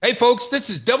Hey, folks, this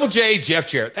is Double J Jeff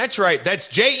Jarrett. That's right. That's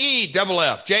Jeff,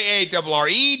 Jarrett.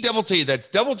 That's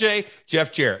Double J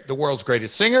Jeff Jarrett, the world's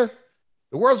greatest singer,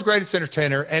 the world's greatest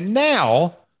entertainer, and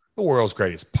now the world's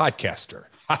greatest podcaster.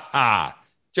 Ha ha.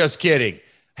 Just kidding.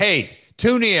 Hey,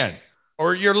 tune in,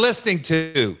 or you're listening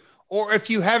to, or if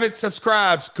you haven't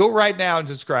subscribed, go right now and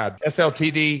subscribe.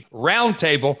 SLTD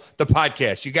Roundtable, the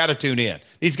podcast. You got to tune in.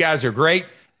 These guys are great.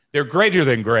 They're greater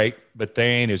than great, but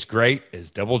they ain't as great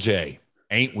as Double J.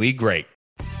 Ain't we great?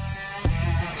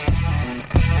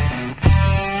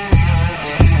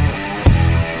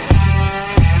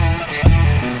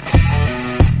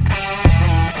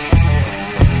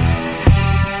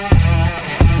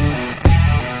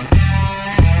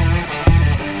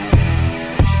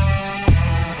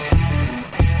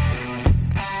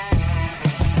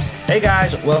 Hey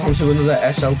guys, welcome to another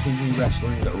SLTD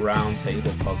Wrestling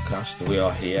Roundtable podcast. We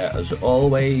are here as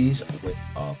always with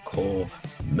our core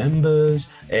members.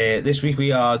 This week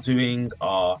we are doing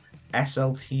our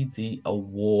SLTD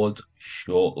award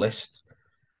shortlist.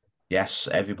 Yes,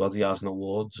 everybody has an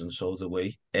awards and so do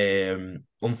we.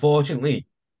 Unfortunately,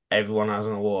 everyone has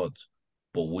an award,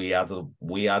 but we had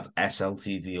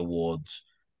SLTD awards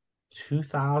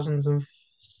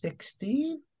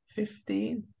 2016,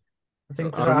 15. I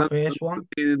think was our first one.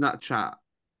 Being in that chat,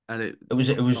 and it was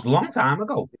a long time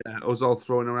ago. Yeah, I was all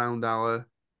throwing around our.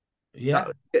 Yeah,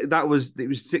 it was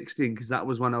 16 because that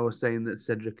was when I was saying that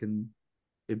Cedric and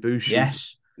Ibushi.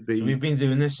 Yes, so we've been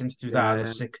doing this since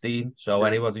 2016. Yeah. So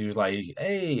anybody who's like,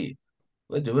 "Hey,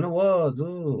 we're doing awards,"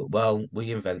 well,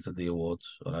 we invented the awards,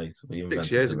 all right? We invented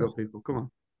 6 years ago, people. Come on.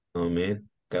 You know what I mean?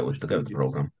 Get with the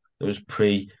program. It was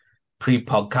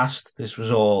pre-podcast. This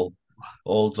was all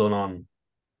done on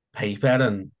paper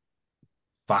and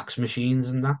fax machines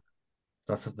and that.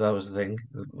 That was the thing.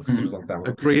 It was long time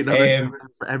ago. Agreed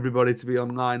for everybody to be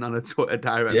online on a Twitter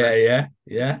direct.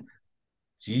 Yeah.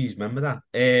 Jeez, remember that?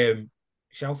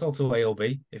 Shout out to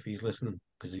AOB if he's listening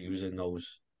because he was in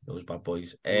those bad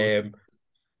boys. Yeah,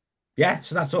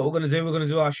 so that's what we're gonna do. We're gonna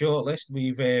do our short list.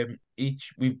 We've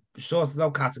sorted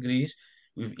out categories.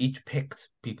 We've each picked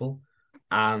people,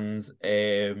 and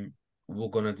we're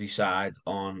gonna decide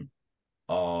on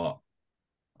our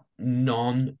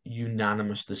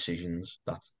non-unanimous decisions.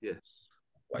 That's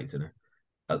right, isn't it?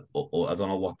 I don't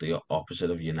know what the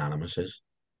opposite of unanimous is.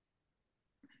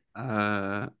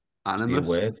 Animus. The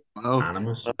word. Oh,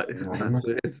 animus. That's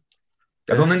weird.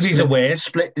 I don't think these are words.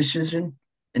 Split decision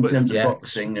in terms of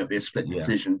boxing. It'll be a split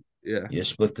decision. Yeah,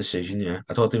 split decision. Yeah,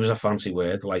 I thought it was a fancy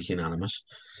word like unanimous.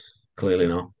 Clearly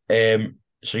not.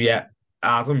 So yeah,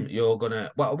 Adam, you're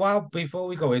gonna. Well, before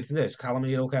we go into this, Callum, are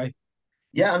you okay?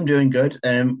 Yeah, I'm doing good.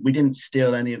 We didn't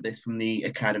steal any of this from the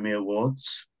Academy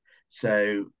Awards.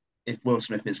 So if Will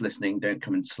Smith is listening, don't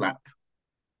come and slap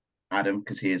Adam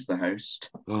because he is the host.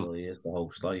 Well, he is the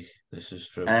host, like, this is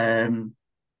true.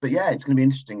 But yeah, it's going to be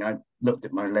interesting. I looked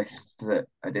at my list that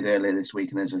I did earlier this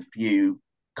week and there's a few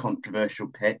controversial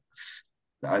picks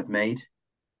that I've made,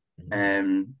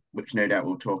 which no doubt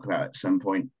we'll talk about at some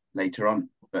point later on.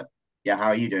 But yeah, how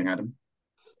are you doing, Adam?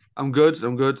 I'm good.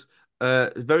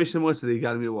 Very similar to the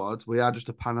Academy Awards. We are just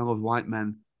a panel of white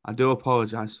men. I do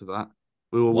apologise for that.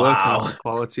 We were working on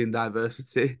equality and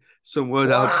diversity. Some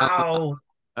word out.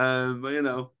 But you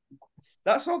know,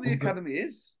 that's all the Academy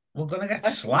is. We're gonna get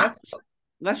slapped.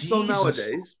 Less so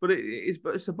nowadays, but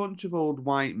it's a bunch of old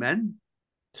white men.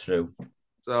 True.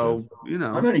 So you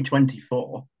know, I'm only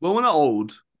 24. Well, we're not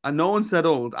old, and no one said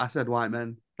old. I said white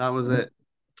men. That was it.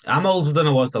 I'm older than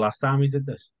I was the last time we did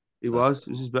this. It was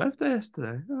his birthday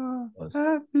yesterday. Oh,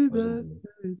 happy birthday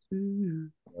to you.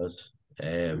 It was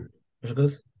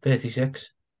good.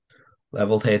 36.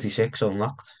 Level 36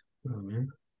 unlocked.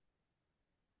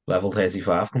 Level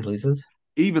 35 completed.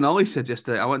 Even Ollie said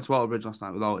yesterday, I went to Outer Bridge last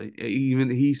night with Ollie. Even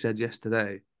he said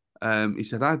yesterday, he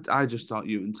said, I just thought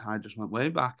you and Ty just went way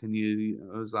back. And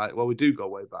I was like, well, we do go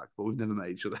way back, but we've never met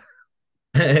each other.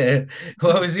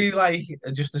 Well, was he like,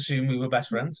 just assume we were best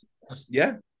friends?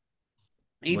 Yeah.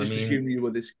 He just assumed you were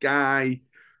this guy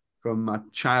from my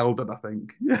childhood, I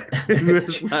think. It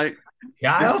was like,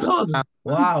 childhood?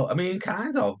 Wow. I mean,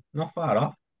 kind of. Not far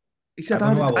off. He said,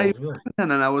 and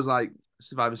then I was like,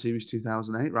 Survivor Series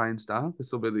 2008, Ryan Starr.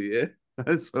 This will be the year.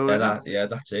 That's it. Yeah,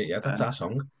 that's our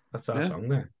song. That's our song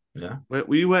there. Yeah.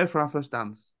 Were you waiting for our first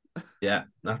dance? Yeah,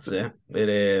 that's it.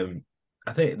 I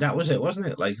think that was it, wasn't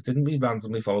it? Like, didn't we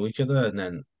randomly follow each other? And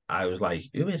then I was like,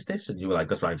 who is this? And you were like,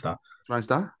 that's Ryan Starr. Ryan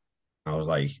Starr? I was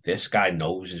like, this guy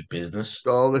knows his business.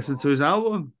 Go listen to his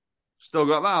album. Still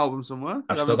got that album somewhere?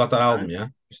 I've still got that album, yeah.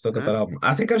 Still got that album.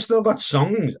 I think I've still got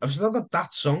songs. I've still got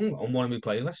that song on one of my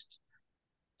playlists.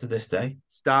 to this day.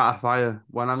 Start a Fire.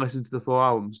 When I listen to the full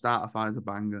album, Start a Fire is a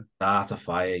banger. Start a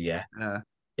Fire, yeah. Yeah.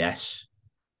 Yes.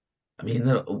 I mean,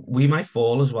 We Might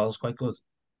Fall as well is quite good.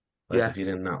 Like Yes. if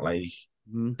you're in that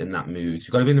Mhm. in that mood, you've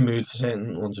got to be in the mood for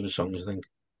certain ones of his songs. I think.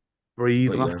 Breathe,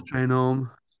 But yeah, Last Train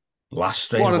Home. Last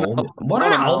Train What an Home. album. What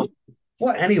an album!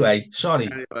 What anyway? Sorry,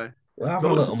 Anyway, we're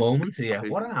having a those little are moment here. happy.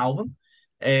 What an album!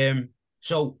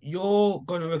 So you're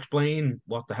going to explain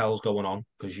what the hell's going on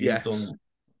because you've Yes.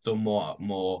 done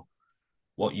more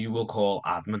what you will call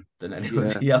admin than Yeah.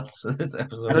 anybody else for this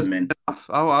episode. Admin.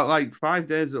 Like 5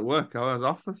 days at work. I was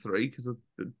off for 3 because I've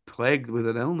been plagued with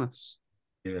an illness.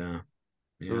 Yeah,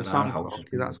 So yeah, Sam our house.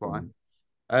 Crocky, that's why.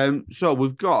 So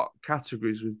we've got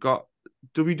categories. We've got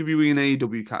WWE and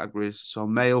AEW categories. So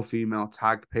male, female,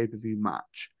 tag, pay-per-view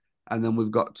match. And then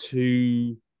we've got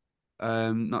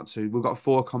not two, we've got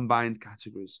 4 combined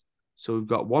categories. So we've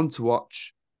got one to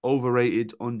watch,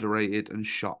 overrated, underrated, and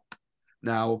shock.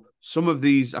 Now, some of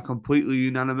these are completely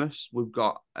unanimous. We've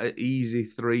got an easy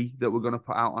 3 that we're going to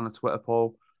put out on a Twitter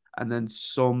poll. And then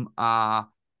some are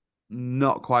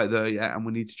not quite there yet, and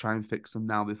we need to try and fix them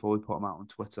now before we put them out on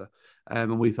Twitter.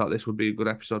 And we thought this would be a good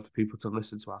episode for people to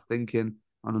listen to our thinking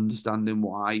and understanding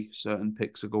why certain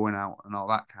picks are going out and all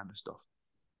that kind of stuff.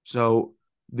 So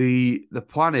the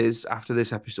plan is after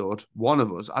this episode, one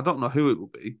of us, I don't know who it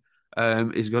will be,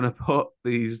 is going to put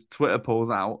these Twitter polls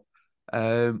out.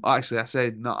 Actually, I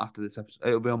said not after this episode.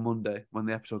 It'll be on Monday when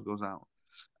the episode goes out.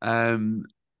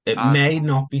 It may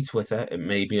not be Twitter. It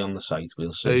may be on the site.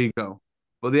 We'll see. There you go.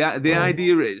 But the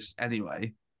idea is,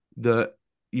 anyway, that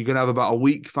you can have about a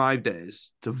week, 5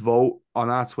 days to vote on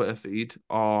our Twitter feed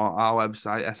or our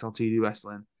website, SLTD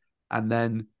Wrestling. And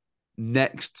then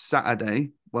next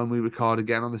Saturday, when we record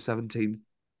again on the 17th,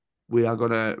 we are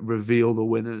going to reveal the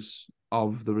winners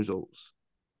of the results.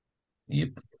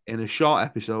 Yep. In a short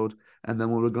episode. And then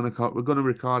we're going to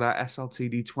record our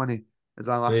SLTD 20 as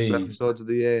our last 2 episodes of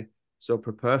the year. So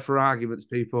prepare for arguments,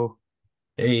 people.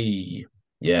 Hey.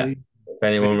 Yeah. If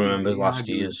anyone remembers last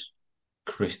year's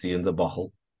Christian the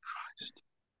Bottle.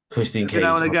 Christian Cage.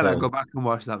 Now and again, I go back and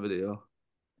watch that video.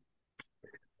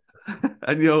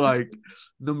 And you're like,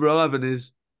 number 11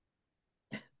 is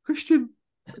Christian.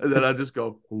 And then I just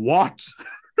go, what?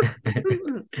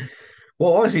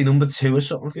 What was he, number 2 or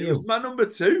something for you? It was my number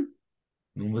 2.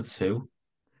 Number 2.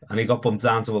 And he got bumped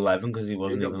down to 11 because he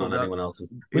wasn't even on anyone else's.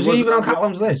 Was he wasn't even on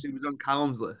Callum's list? He was on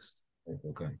Callum's list.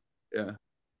 Okay. Yeah.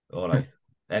 All right.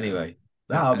 Anyway,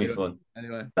 that'll be fun.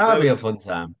 Anyway, that'll be a fun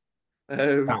time.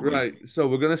 Right. So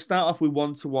we're going to start off with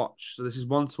one to watch. So this is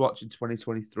one to watch in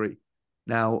 2023.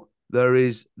 Now there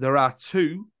are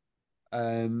 2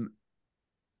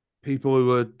 people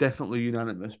who are definitely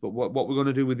unanimous, but what we're going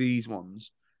to do with these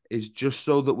ones is just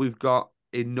so that we've got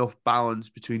enough balance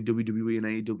between WWE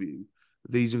and AEW.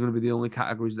 These are going to be the only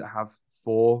categories that have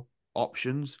 4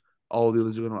 options. All the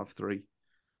others are going to have 3.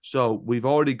 So we've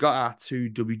already got our 2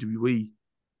 WWE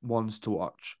ones to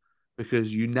watch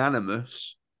because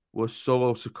unanimous was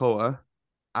Solo Sikoa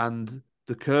and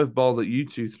the curveball that you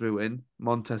 2 threw in,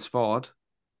 Montez Ford.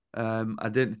 I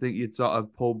didn't think you'd sort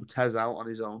of pull Tez out on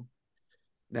his own.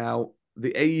 Now,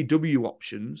 the AEW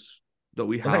options that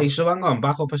we have... Okay, so hang on,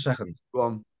 back up a second. Go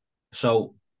on.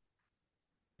 So,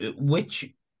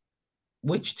 which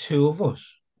 2 of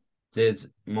us did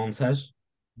Montez?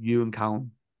 You and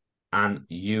Callum. And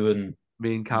you and...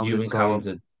 Me and Callum. You and Callum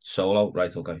did Solo,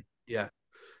 right, okay. Yeah.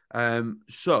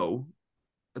 So,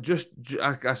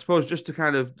 I suppose just to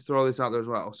kind of throw this out there as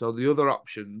well. So, the other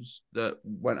options that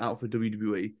went out for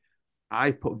WWE,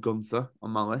 I put Gunther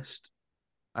on my list.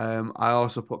 I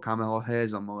also put Carmelo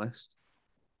Hayes on my list.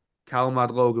 Callum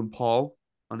had Logan Paul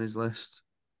on his list.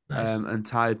 Nice. And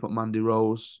Ty put Mandy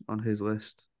Rose on his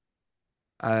list.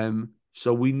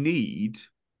 So we need...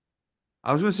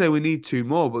 I was going to say we need 2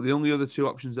 more, but the only other 2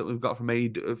 options that we've got from for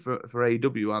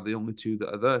AEW are the only 2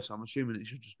 that are there. So I'm assuming it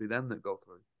should just be them that go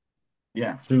through.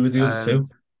 Yeah. Through with the other 2.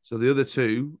 So the other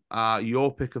 2 are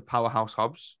your pick of Powerhouse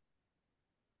Hobbs.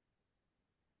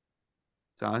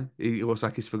 He looks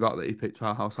like he's forgot that he picked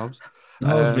Powerhouse Hobbs.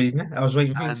 No, I was reading it. I was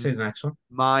waiting for you to say the next one.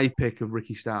 My pick of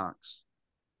Ricky Starks.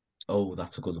 Oh,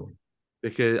 that's a good one.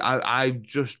 Because I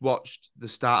just watched the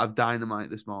start of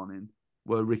Dynamite this morning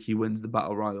where Ricky wins the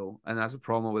Battle Royal and has a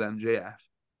promo with MJF.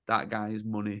 That guy is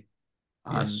money.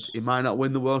 And he might not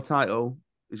win the world title.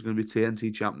 He's going to be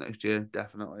TNT champ next year,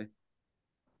 definitely.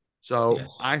 So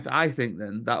I think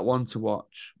then that one to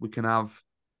watch, we can have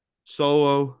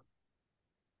Solo,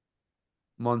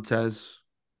 Montez,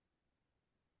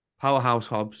 Powerhouse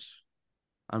Hobbs,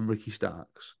 and Ricky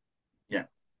Starks. Yeah.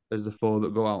 As the 4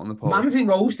 that go out on the poll. Mandy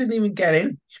Rose didn't even get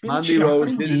in. Mandy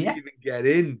Rose didn't even get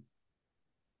in.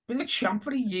 been a champ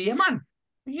for a year, man.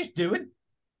 What are you doing?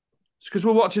 It's because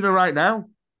we're watching her right now.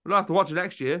 We'll have to watch her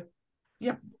next year.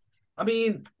 Yeah, I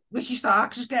mean, Ricky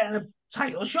Starks is getting a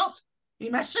title shot. Are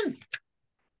you messing?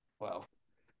 Well,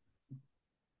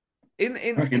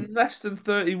 in less than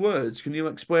 30 words, can you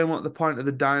explain what the point of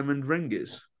the diamond ring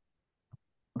is?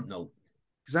 No.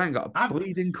 Because I ain't got a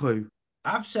bleeding clue.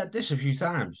 I've said this a few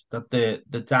times that the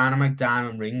Dynamite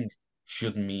Diamond Ring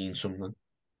should mean something.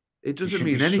 It doesn't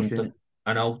mean anything. Something.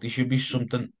 I know there should be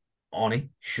something on it,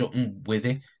 something with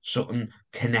it, something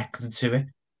connected to it.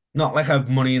 Not like a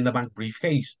Money in the Bank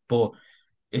briefcase, but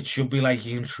it should be like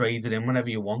you can trade it in whenever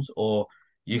you want, or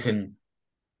you can,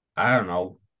 I don't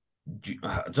know, do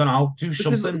Because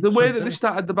something. the way that they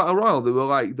started the Battle Royal, they were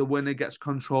like, the winner gets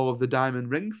control of the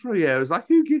diamond ring for a year. I was like,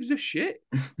 who gives a shit?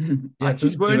 Yeah, like,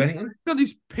 doesn't do anything. On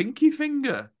his pinky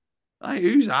finger. Like,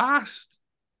 who's asked?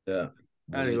 Yeah.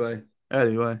 Anyway.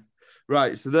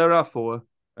 Right, so there are four.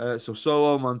 So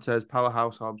Solo, Montez,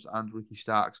 Powerhouse Hobbs, and Ricky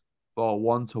Starks for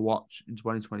one to watch in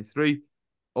 2023.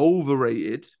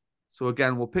 Overrated. So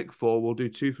again, we'll pick four. We'll do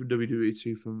two from WWE,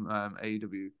 two from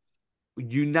AEW.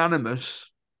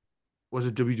 Unanimous was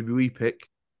a WWE pick,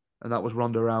 and that was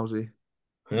Ronda Rousey.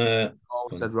 All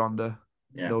said Ronda.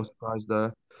 Yeah. No surprise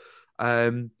there.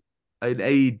 An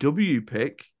AEW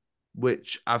pick,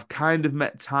 which I've kind of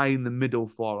met Ty in the middle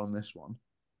for on this one.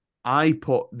 I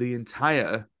put the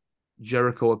entire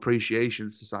Jericho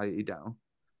Appreciation Society down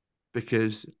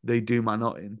because they do my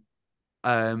nutting.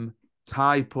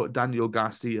 Ty put Daniel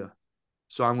Garcia.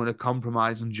 So I'm going to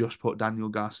compromise and just put Daniel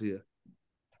Garcia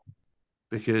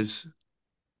because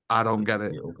I don't get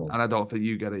it. And I don't think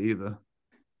you get it either.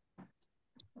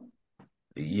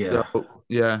 Yeah. So,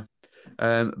 yeah.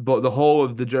 But the whole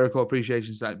of the Jericho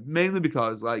Appreciation Society, mainly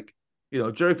because, like, you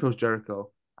know, Jericho's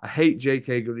Jericho. I hate Jake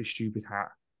Hager with his stupid hat.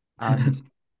 And,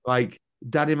 like,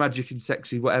 Daddy Magic and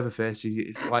Sexy, whatever face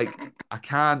he like, I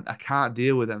can't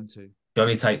deal with them two.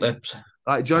 Johnny Tight Lips.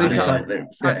 Like Johnny Tight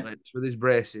Lips with his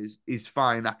braces, he's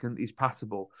fine. He's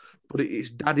passable. But it's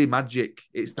Daddy Magic.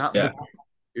 It's that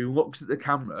who looks at the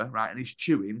camera, right, and he's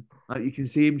chewing. Like you can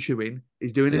see him chewing.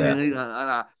 He's doing it really,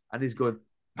 and he's going,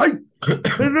 hey,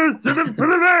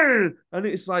 and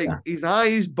it's like his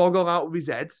eyes boggle out of his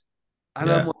head.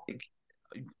 And I'm like,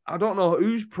 I don't know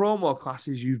whose promo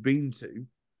classes you've been to,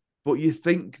 but you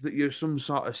think that you're some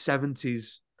sort of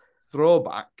 70s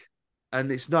throwback,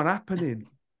 and it's not happening.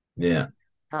 Yeah.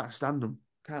 Can't stand them.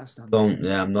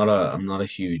 I'm not a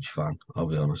huge fan, I'll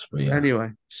be honest with you.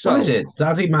 Anyway, so what is it?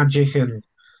 Daddy Magic and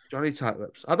Johnny Tight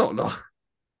Lips. I don't know.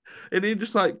 And he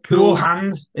just like cool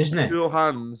hands, isn't it? Cool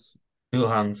hands.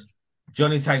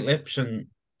 Johnny Tight Lips and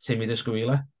Timmy the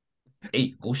Squealer.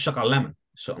 Hey, go suck a lemon.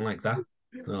 Something like that.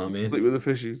 You know what I mean? Sleep with the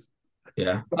fishes.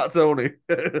 Yeah. Fat Tony.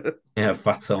 Yeah,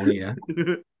 Fat Tony, yeah.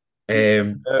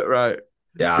 Right.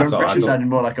 Yeah, I sounded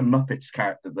more like a Muppets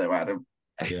character though, Adam.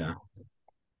 Yeah.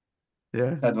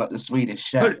 Yeah. Sounded like the Swedish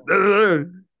chef.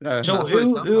 So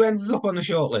who ended up on the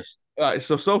shortlist? Right,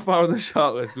 so far on the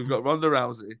shortlist, we've got Ronda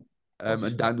Rousey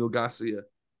and Daniel Garcia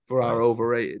for our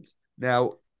overrated.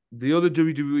 Now, the other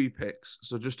WWE picks,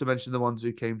 so just to mention the ones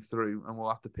who came through, and we'll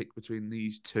have to pick between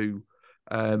these two,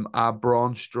 are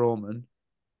Braun Strowman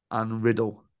and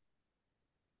Riddle.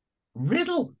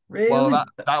 Riddle? Really? Well,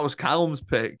 that was Callum's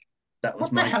pick. That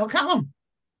was what the hell, Callum?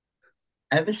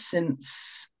 Ever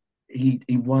since he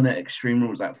won at Extreme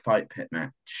Rules, that Fight Pit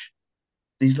match,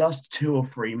 these last 2 or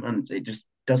 3 months, it just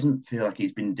doesn't feel like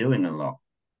he's been doing a lot.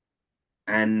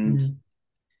 And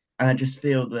I just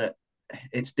feel that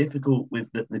it's difficult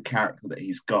with the character that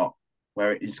he's got,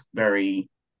 where it is very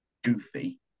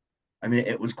goofy. I mean,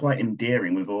 it was quite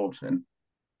endearing with Orton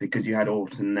because you had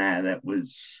Orton there that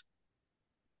was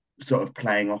sort of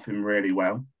playing off him really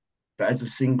well. But as a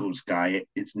singles guy,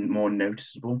 it's more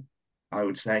noticeable, I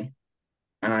would say.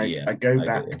 And I go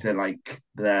back to like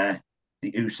the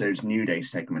Usos New Day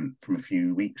segment from a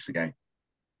few weeks ago,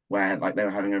 where like they were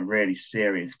having a really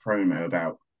serious promo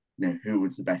about who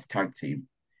was the best tag team,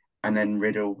 and then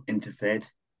Riddle interfered,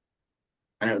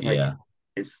 and it was like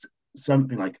it's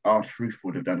something like R-Truth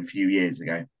would have done a few years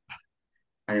ago,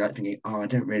 and you're like thinking, I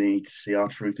don't really need to see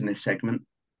R-Truth in this segment,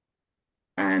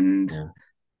 and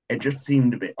it just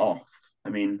seemed a bit off. I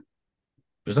mean,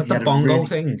 was that the bongo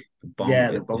thing? The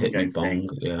bongo thing.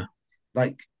 Yeah,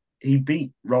 like he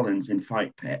beat Rollins in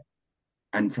Fight Pit,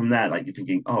 and from there, like you're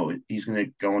thinking, he's going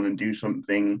to go on and do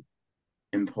something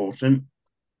important.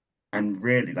 And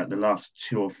really, like the last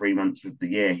 2 or 3 months of the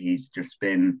year, he's just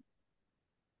been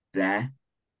there.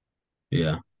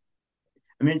 Yeah.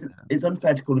 I mean, it's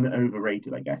unfair to call him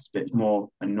overrated, I guess, but it's more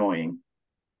annoying.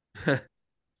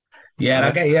 Yeah,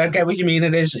 I get what you mean.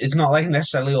 It's not like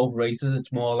necessarily overrated.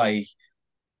 It's more like,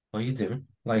 what are you doing?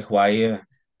 Like, why are you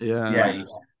Yeah. Yeah.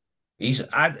 like?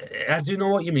 I do know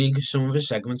what you mean because some of his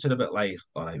segments are a bit like,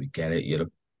 all right, we get it. You're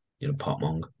a pop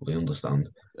mong. We understand.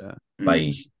 Yeah. Mm.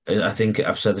 Like, I think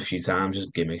I've said a few times his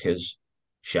gimmick is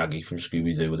Shaggy from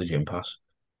Scooby Doo with a gym pass.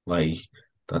 Like,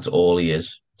 that's all he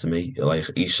is to me. Like,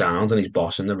 he's sound and he's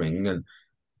boss in the ring. And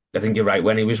I think you're right.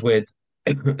 When he was with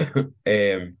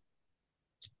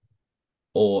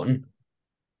Orton,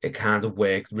 it kind of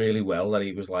worked really well that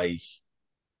he was like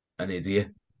an idiot,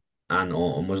 and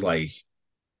Orton was like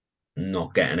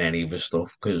not getting any of his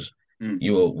stuff because Mm.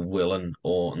 you were willing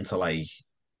Orton to like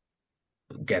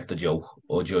get the joke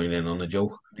or join in on the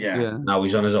joke. Yeah. Yeah. Now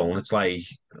he's on his own. It's like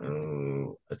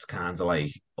it's kind of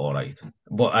like all right,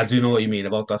 but I do know what you mean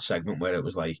about that segment where it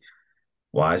was like,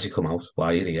 why has he come out?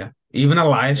 Why are you here? Even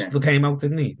Elias Yeah. still came out,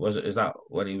 didn't he? Is that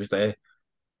when he was there?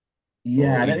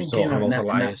 Yeah. Or I he don't was think he came talking out in about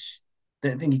that. Elias.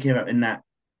 Don't think he came out in that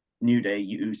New Day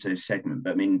Uso segment.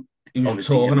 But I mean, He was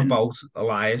obviously talking about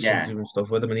Elias and yeah, doing stuff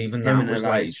with him, and even him that and was like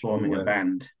Elias forming a somewhere.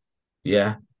 band.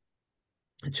 Yeah,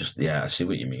 it just I see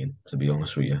what you mean. To be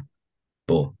honest with you,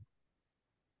 but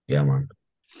yeah, man.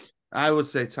 I would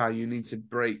say, Ty, you need to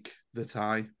break the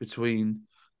tie between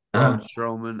Uh, Braun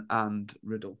Strowman and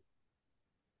Riddle.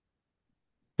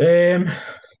 um,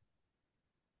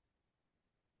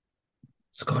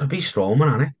 it's got to be Strowman,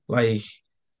 hasn't it? Like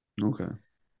Okay.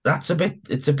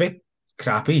 it's a bit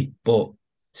crappy, but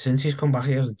since he's come back,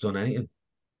 he hasn't done anything.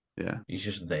 Yeah. He's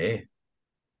just there,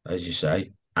 as you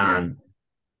say, Yeah. and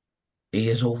he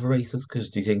is overrated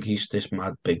because they think he's this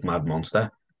mad, big, mad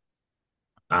monster,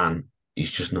 and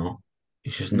he's just not.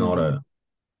 He's just not Mm.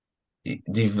 a.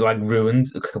 They've like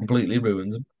completely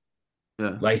ruined him.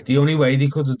 Yeah. Like the only way they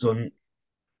could have done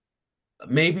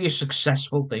maybe a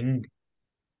successful thing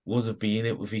would have been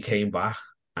it if he came back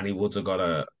and he would have got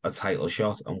a title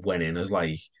shot and went in as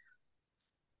like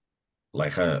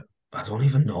a I don't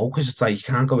even know because it's like you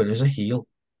can't go in as a heel,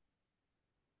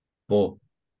 but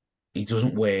he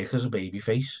doesn't work as a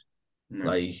babyface. No.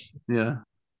 Like Yeah.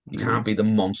 you Agree. can't be the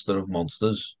monster of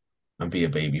monsters and be a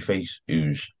babyface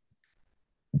who's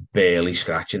barely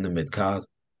scratching the mid card.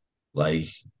 Like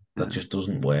that Yeah. just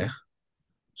doesn't work.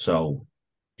 So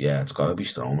yeah, it's got to be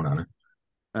Strowman, hasn't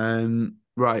it?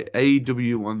 Right,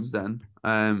 AEW ones then.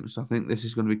 So I think this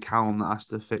is going to be Callum that has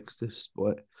to fix this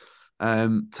split.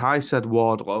 Ty said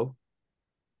Wardlow,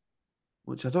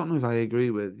 which I don't know if I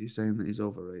agree with. You saying that he's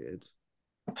overrated.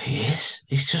 He is.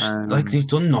 He's just like Um, they've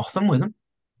done nothing with him.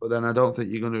 but then I don't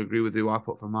think you're going to agree with who I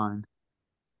put for mine.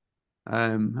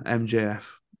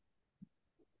 MJF.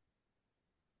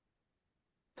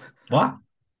 What?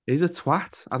 He's a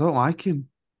twat. I don't like him.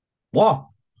 What?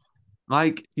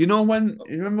 Like, you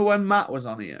remember when Matt was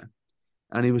on here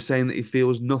and he was saying that he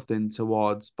feels nothing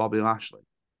towards Bobby Lashley?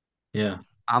 Yeah.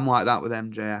 I'm like that with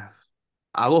MJF.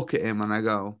 I look at him and I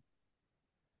go,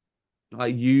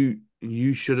 like, you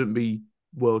shouldn't be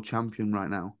world champion right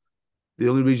now. The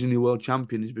only reason you're world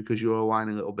champion is because you're a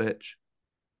whiny little bitch.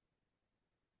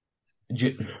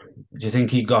 Do you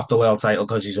think he got the world title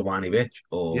because he's a whiny bitch?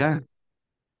 Or Yeah,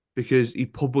 because he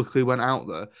publicly went out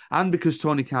there, and because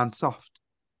Tony Khan's soft.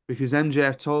 Because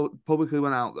MJF publicly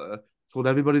went out there, told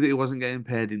everybody that he wasn't getting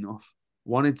paid enough,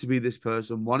 wanted to be this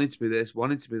person, wanted to be this,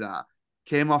 wanted to be that.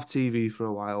 Came off TV for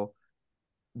a while,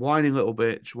 whining little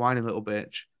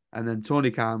bitch, and then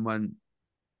Tony Khan went,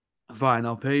 "Fine,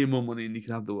 I'll pay you more money and you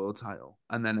can have the world title."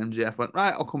 And then MJF went,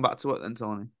 "Right, I'll come back to it then,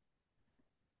 Tony."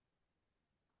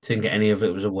 think any of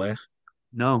it was a work?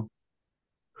 No,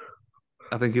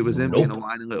 I think it was him being a Nope.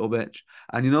 whiny little bitch.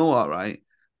 And you know what, right?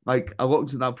 Like, I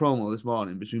looked at that promo this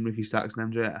morning between Ricky Starks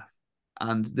and MJF,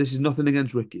 and this is nothing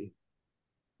against Ricky.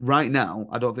 Right now,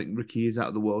 I don't think Ricky is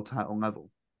at the world title level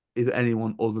if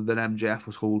anyone other than MJF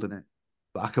was holding it.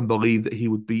 But I can believe that he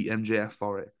would beat MJF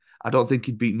for it. I don't think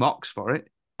he'd beat Mox for it.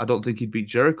 I don't think he'd beat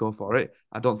Jericho for it.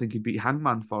 I don't think he'd beat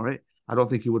Hangman for it. I don't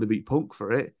think he would have beat Punk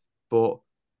for it. But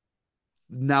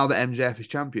now that MJF is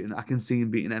champion, I can see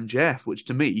him beating MJF, which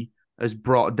to me has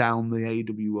brought down the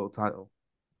AEW world title.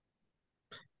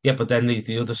 Yeah, but then there's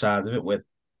the other side of it with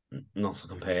not to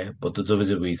compare, but the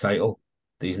WWE title,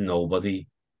 there's nobody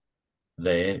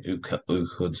there who could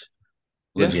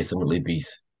Yeah. legitimately beat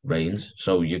Reigns.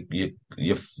 So you But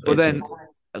it's then,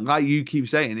 like you keep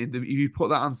saying, if you put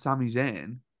that on Sami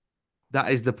Zayn,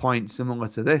 that is the point similar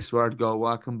to this, where I'd go,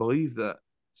 well, I can believe that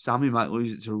Sami might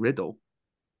lose it to Riddle.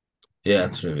 yeah,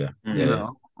 true, yeah. Mm. You Yeah,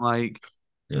 know, like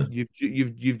yeah.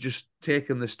 you've just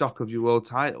taken the stock of your world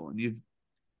title and you've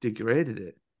degraded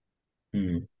it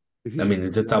Mm. because I you've mean, they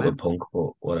put it did on that with him. Punk,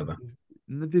 but whatever.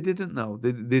 No, they didn't know.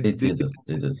 They did it.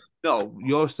 They did. No,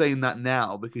 you're saying that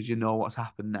now because you know what's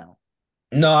happened now.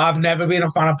 No, I've never been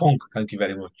a fan of Punk. Thank you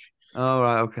very much. All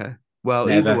right, okay. Well,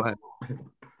 either Never. way,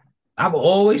 I've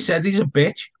always said he's a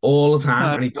bitch all the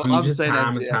time, and he well, proves I'm it saying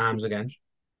time and MJF's a times again. bitch.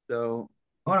 So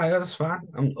All right, that's fine.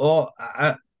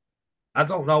 I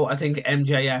don't know. I think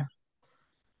MJF.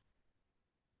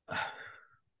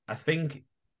 I think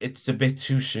it's a bit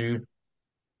too soon,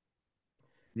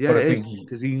 yeah, but I it think is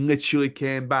because he literally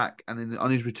came back and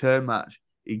on his return match,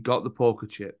 he got the poker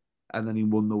chip and then he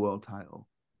won the world title.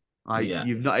 Like yeah,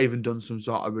 you've not even done some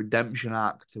sort of redemption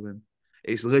arc to him.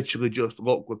 It's literally just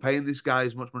look, we're paying this guy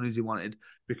as much money as he wanted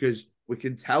because we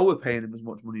can tell we're paying him as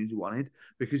much money as he wanted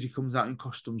because he comes out in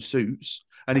custom suits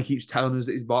and he keeps telling us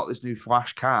that he's bought this new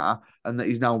flash car and that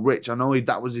he's now rich. I know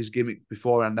that was his gimmick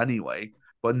beforehand anyway,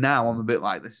 but now I'm a bit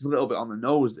like this is a little bit on the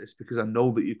nose this because I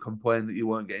know that you complained that you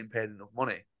weren't getting paid enough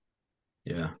money.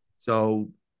 yeah. So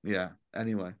yeah.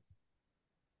 Anyway,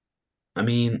 I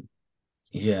mean,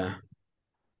 yeah.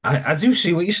 I do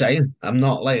see what you're saying. I'm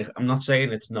not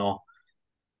saying it's not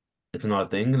a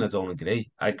thing, and I don't agree.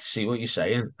 I see what you're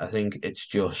saying. I think it's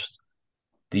just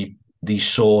the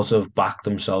sort of back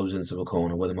themselves into the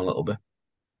corner with him a little bit.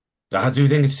 Like I do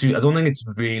think it's too. I don't think it's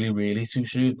really, really too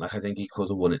soon. Like I think he could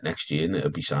have won it next year and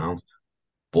it'd be sound.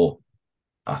 But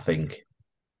I think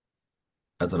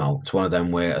I don't know. It's one of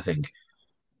them where I think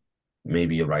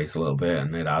maybe you're right a little bit,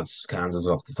 and it adds kind of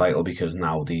up the title because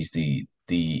now these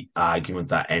the argument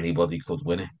that anybody could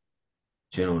win it.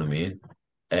 Do you know what I mean?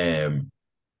 Um.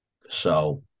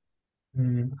 So I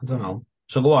don't know.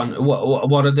 So go on.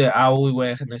 What are the? How are we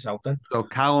working this out then? so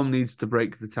Callum needs to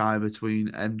break the tie between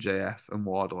MJF and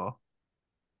Wardlow.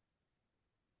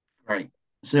 Right.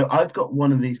 So I've got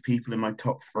one of these people in my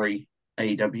top three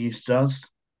AEW stars.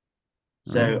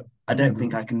 So I don't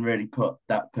think I can really put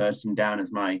that person down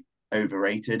as my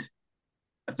overrated.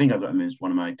 I think I've got him as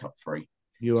one of my top three.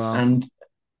 You are. And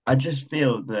I just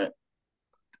feel that,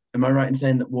 am I right in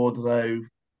saying that Wardlow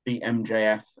beat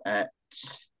MJF at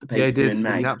the Yeah, he pay-per-view did. in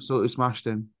He May? absolutely smashed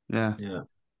him. Yeah. Yeah.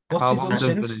 What's he Carbon done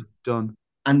Symphony since? done.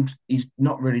 And he's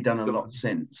not really done a lot Done.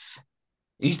 since.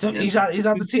 He's done. You know, He's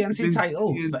had the He's TNT been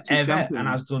title TNT forever and champion.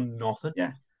 has done nothing.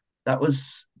 yeah, that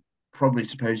was probably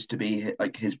supposed to be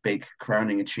like his big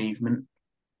crowning achievement.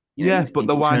 You know, Yeah, but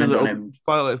the he whiny turned on little him.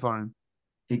 spoiled it for him.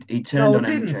 He turned No, on it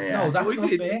didn't. No, MJF. No, that's he not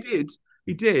did. He fair. did.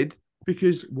 He did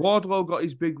because Wardlow got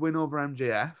his big win over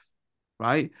MJF,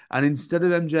 right? And instead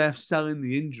of MJF selling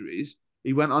the injuries,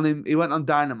 he went on him. He went on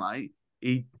Dynamite.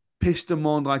 He pissed and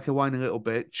moaned like a whiny little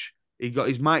bitch. He got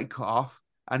his mic cut off,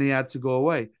 and he had to go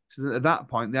away. So then at that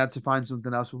point, they had to find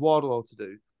something else for Wardlow to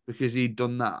do because he'd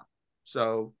done that.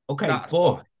 So Okay, that's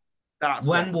why. but That's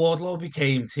when why. Wardlow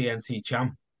became TNT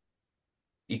champ,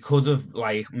 he could have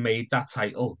like made that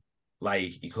title. Like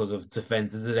he could have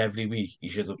defended it every week. He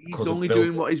should have He's could have only built.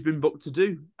 doing what he's been booked to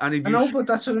do, and if I you know, but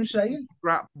that's what I'm saying.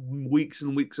 scrap weeks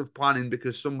and weeks of planning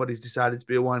because somebody's decided to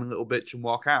be a whiny little bitch and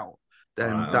walk out,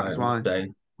 then All that's right, I'm why.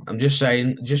 saying. I'm just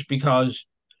saying, just because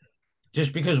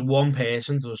one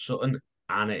person does something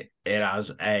and it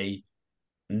has a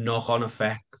knock-on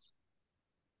effect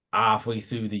halfway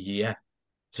through the year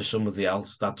to somebody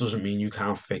else, that doesn't mean you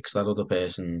can't fix that other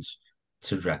person's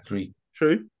trajectory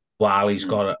True, while he's Mm,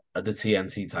 got the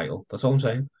TNT title. That's all I'm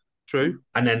saying. true.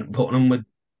 And then putting him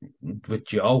with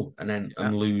Joe and then Yeah,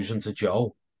 and losing to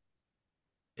Joe.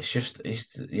 It's just he's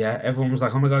yeah, everyone was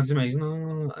like, oh my god, he's amazing.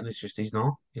 And it's just he's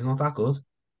not that good.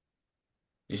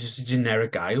 He's just a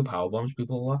generic guy who powerbombs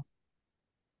people a lot.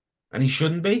 And he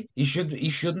shouldn't be. He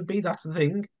shouldn't be. That's the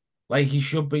thing. Like he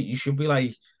should be. You should be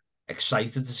like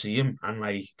excited to see him and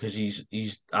like because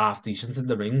he's half decent in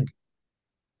the ring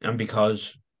and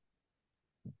because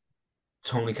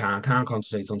Tony Khan can't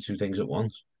concentrate on two things at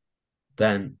once.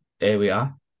 Then here we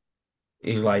are.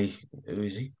 He's like, who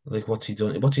is he? Like, what's he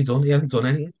done? What's he done? He hasn't done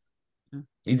anything.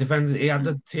 He defended. He had mm.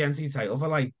 the TNT title for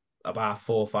like about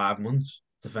 4 or 5 months.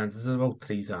 Defended it about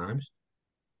 3 times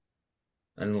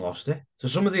and lost it. So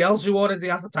somebody else who already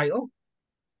had the title.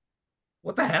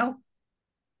 What the hell?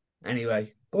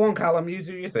 Anyway, go on, Callum. You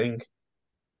do your thing.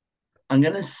 I'm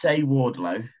gonna say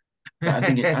Wardlow, but I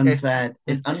think it's unfair.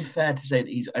 It's unfair to say that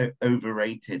he's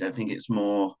overrated. I think it's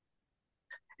more.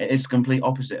 It's the complete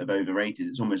opposite of overrated.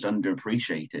 It's almost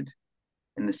underappreciated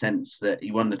in the sense that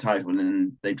he won the title and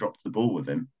then they dropped the ball with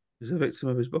him. he's a victim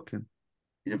of his booking.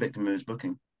 He's a victim of his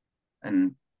booking,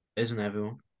 and Isn't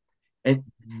everyone? it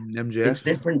it's MJF, yeah.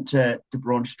 different to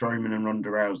Braun Strowman and Ronda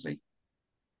Rousey.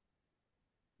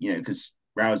 You know, because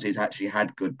Rousey's actually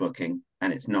had good booking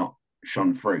and it's not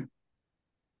shone through.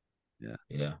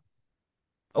 Yeah.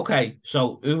 Okay.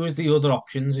 So who was the other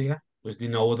options here? Was there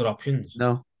no other options?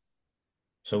 No.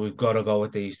 So we've got to go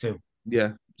with these two.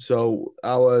 Yeah. So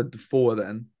our four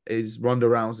then is Ronda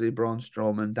Rousey, Braun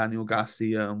Strowman, Daniel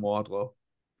Garcia, and Wardlow.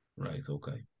 Right.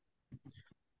 Okay.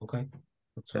 Okay.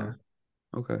 That's Yeah. fine.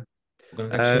 Okay. We're gonna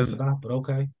get shit for Um, that, but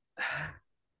okay.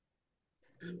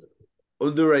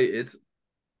 underrated.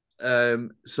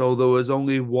 So there was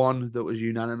only one that was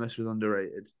unanimous with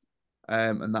underrated,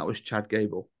 and that was Chad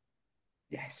Gable.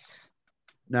 Yes.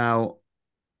 Now,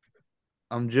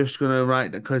 I'm just gonna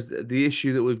write that because the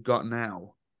issue that we've got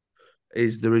now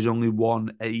is there is only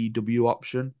one AEW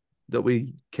option that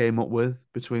we came up with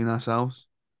between ourselves,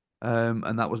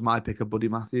 and that was my pick of Buddy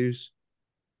Matthews.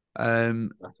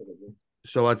 Absolutely.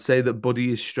 So I'd say that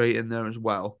Buddy is straight in there as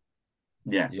well.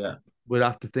 Yeah. Yeah. We'll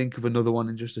have to think of another one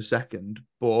in just a second,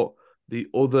 but the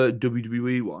other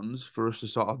WWE ones for us to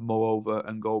sort of mull over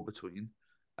and go between.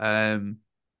 Um,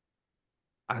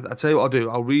 I'll tell you what I'll do.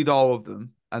 I'll read all of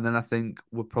them, and then I think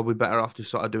we're probably better off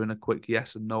just sort of doing a quick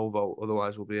yes and no vote.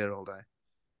 Otherwise, we'll be here all day.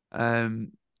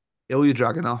 Um, Ilya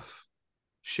Dragunov,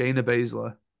 Shayna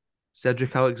Baszler,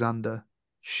 Cedric Alexander,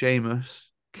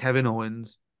 Sheamus, Kevin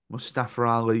Owens, Mustafa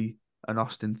Ali, and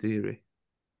Austin Theory.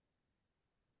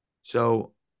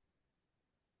 So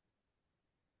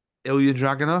Ilya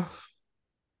Dragunov,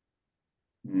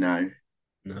 No.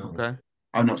 No. okay.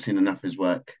 I've not seen enough of his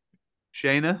work.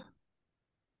 Shayna,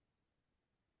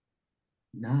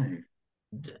 No.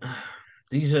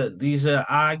 These are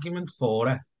argument for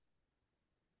it,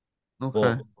 okay.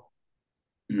 but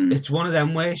Mm. it's one of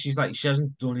them where she's like she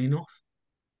hasn't done enough.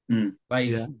 Mm. Like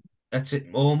Yeah. that's it,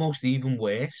 almost even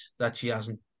worse that she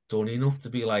hasn't done enough to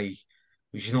be like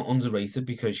she's not underrated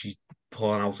because she's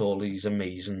pulling out all these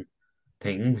amazing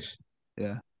things.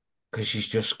 Yeah. Because she's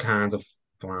just kind of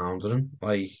floundering.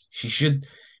 Like she should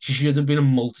have been a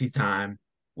multi-time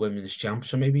women's champ.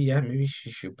 So maybe maybe she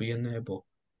should be in there, but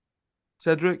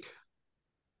Cedric,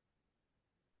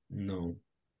 no,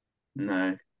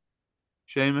 No.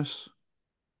 Sheamus,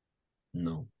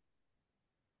 no.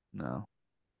 no.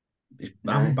 He's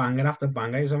having No. banger after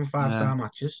banger. He's having Yeah. five-star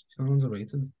matches. He's not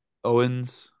underrated.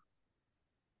 Owens,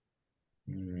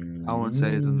 I wouldn't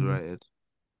say he's Mm, underrated.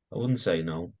 I wouldn't say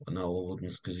no. No, I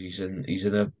wouldn't because he's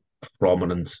in a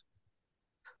prominent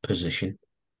position.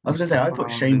 I was going to say, I Mustafa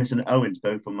put Ali. Sheamus and Owens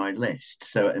both on my list.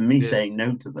 So, and me Yeah. saying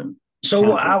no to them, you So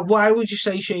can't put. why would you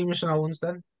say Sheamus and Owens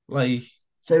then? Like,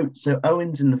 So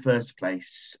Owens in the first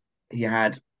place, he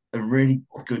had a really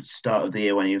good start of the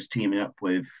year when he was teaming up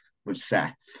with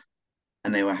Seth,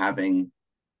 and they were having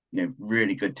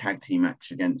really good tag team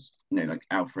match against like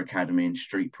Alpha Academy and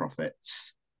Street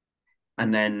Profits,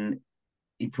 and then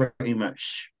he pretty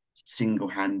much single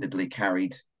handedly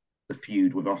carried the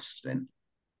feud with Austin,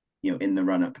 in the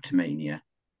run up to Mania.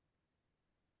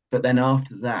 But then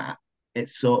after that,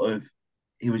 it's sort of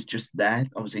he was just there.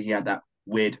 Obviously, he had that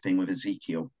weird thing with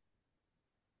Ezekiel,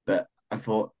 but I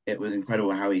thought it was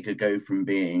incredible how he could go from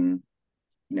being,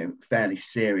 fairly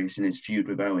serious in his feud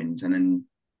with Owens, and then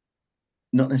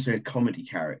not necessarily a comedy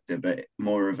character, but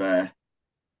more of a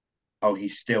oh,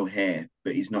 he's still here,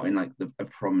 but he's not in like a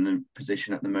prominent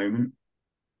position at the moment.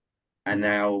 And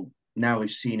now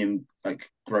we've seen him like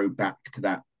grow back to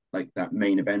that like that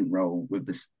main event role with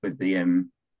the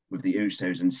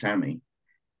Usos and Sammy.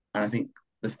 And I think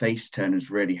the face turn has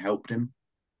really helped him,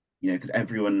 because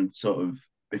everyone sort of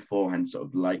beforehand sort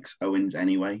of likes Owens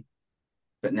anyway.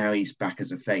 But now he's back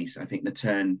as a face. I think the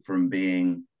turn from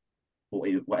being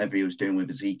whatever he was doing with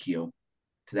Ezekiel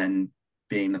to then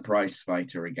being the prize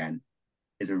fighter again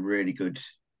is a really good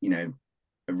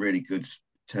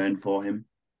turn for him.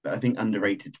 But I think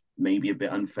underrated, maybe a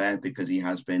bit unfair because he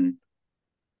has been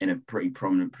in a pretty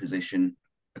prominent position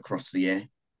across the year.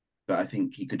 But I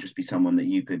think he could just be someone that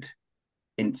you could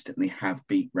instantly have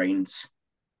beat Reigns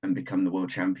and become the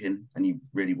world champion, and you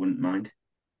really wouldn't mind.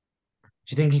 do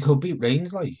you think he could beat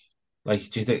Reigns? Do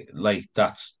you think like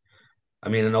that's? I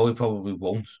mean, I know he probably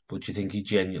won't, but do you think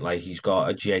he's got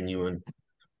a genuine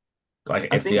like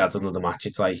I if they think had another match,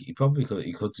 it's like he could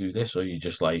do this, or you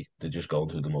just like they're just going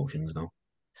through the motions now.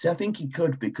 See, I think he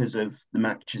could because of the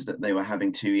matches that they were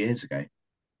having 2 years ago.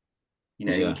 He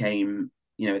Yeah, came.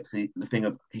 It's the thing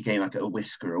of he came like a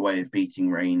whisker away of beating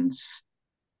Reigns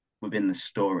within the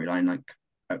storyline, like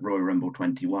at Royal Rumble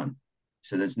 21.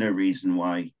 So there's no reason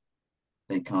why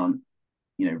they can't,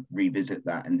 revisit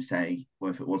that and say,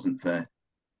 well, if it wasn't for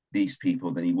these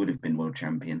people, then he would have been world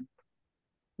champion.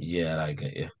 yeah, I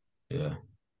get you. Yeah,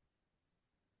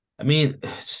 I mean,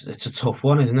 it's a tough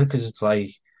one, isn't it? Because it's like,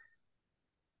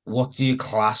 what do you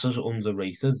class as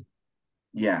underrated?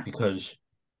 Yeah, Because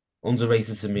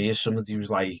underrated to me is somebody who's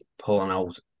like pulling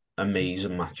out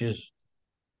amazing matches,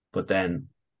 but then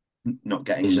not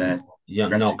getting isn't the you're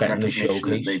not getting the recognition that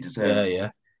they showcase. deserve. Yeah, yeah.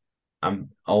 And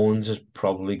Owens is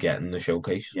probably getting the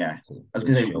showcase Yeah, I was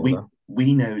to going to say show that.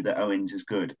 we know that Owens is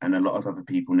good, and a lot of other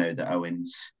people know that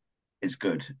Owens is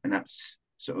good, and that's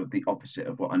sort of the opposite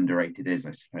of what underrated is,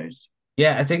 I suppose.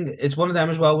 Yeah, I think it's one of them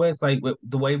as well where it's like with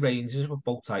the way Reigns is with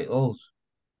both titles,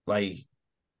 like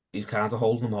he's kind of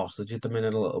holding them hostage at the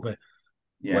minute a little bit.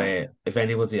 Yeah. Where if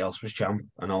anybody else was champ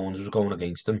and Owens was going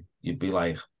against him, you'd be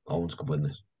like, Owens could win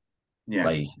this, Yeah.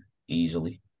 like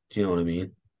easily. Do you know what I mean?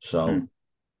 Mm. So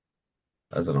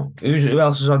I don't know. Who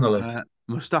else is on the list?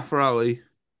 Mustafa Ali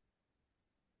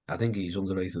I think he's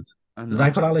underrated. and Did I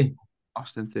put Ali?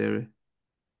 Austin Theory.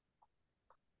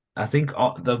 I think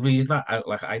the reason that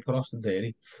I put Austin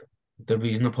Theory, the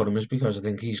reason I put him is because I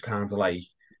think he's kind of like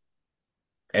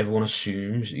everyone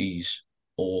assumes he's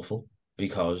awful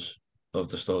because of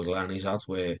the storyline he's had,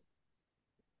 where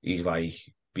he's like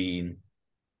being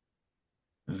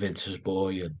Vince's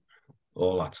boy and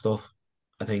all that stuff.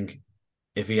 I think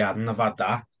if he hadn't have had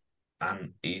that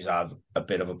and he's had a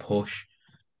bit of a push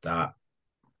that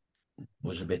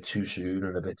was a bit too soon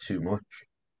and a bit too much,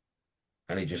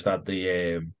 and he just had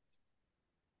the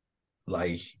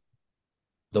like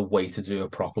the way to do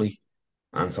it properly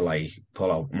and to like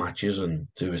pull out matches and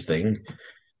do his thing,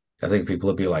 I think people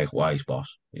would be like, "Why he's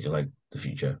boss? He's like the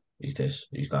future. He's this.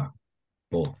 He's that."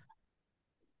 But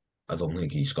I don't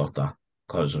think he's got that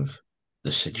because of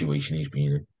the situation he's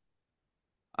been in.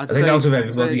 I'd I think say, out of I'd say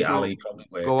everybody, go Ali probably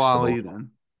go works the Ali most.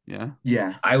 then. Yeah.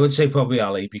 Yeah. I would say probably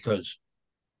Ali because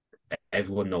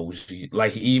everyone knows.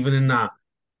 Like even in that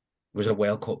was a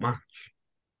World Cup match.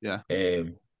 Yeah.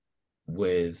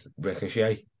 With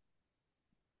Ricochet,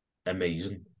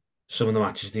 amazing. Some of the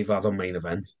matches they've had on main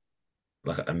event,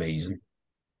 like amazing.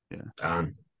 Yeah.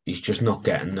 And he's just not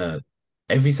getting the.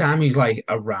 Every time he's like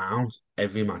around,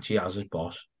 every match he has is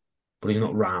boss, but he's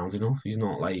not round enough. He's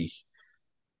not like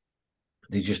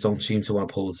they just don't seem to want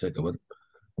to pull the trigger with,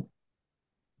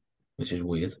 which is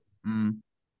weird. Mm.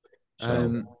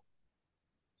 So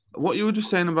What you were just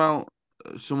saying about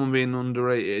someone being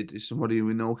underrated is somebody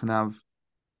we know can have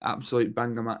absolute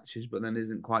banger matches, but then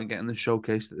isn't quite getting the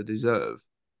showcase that they deserve.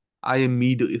 I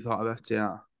immediately thought of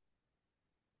FTR.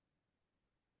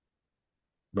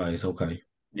 right, okay,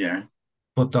 Yeah.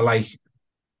 but they're like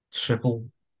triple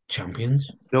champions.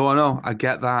 No, I know, I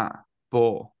get that,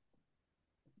 but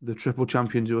the triple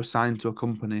champions who are signed to a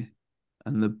company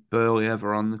and they're barely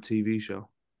ever on the TV show.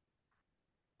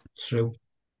 True,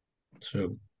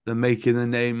 true. They're making the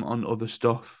name on other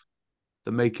stuff.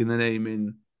 They're making the name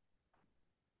in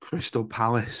Crystal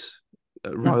Palace,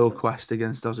 at Royal Quest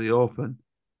against Aussie Open,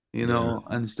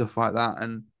 and stuff like that.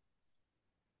 And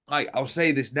like I'll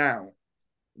say this now,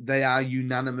 they are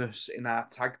unanimous in our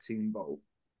tag team vote.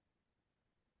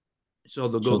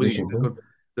 So So they should be.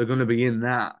 they're going to be in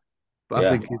that. But I Yeah,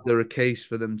 think is there a case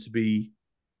for them to be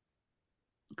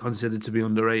considered to be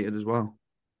underrated as well?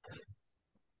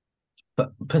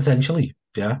 but potentially,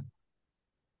 yeah.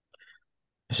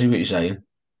 I see what you're saying.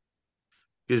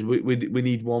 Because we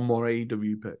need one more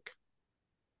AEW pick.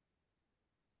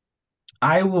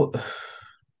 I would,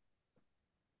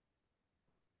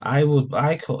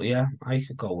 I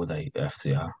could go with a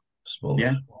FTR, I suppose.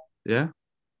 Yeah. Yeah.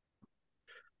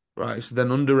 Right. So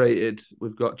then underrated,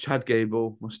 we've got Chad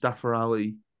Gable, Mustafa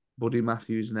Ali, Buddy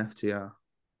Matthews, and FTR.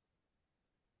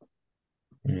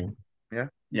 Mm. Yeah.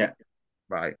 Yeah.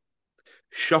 Right.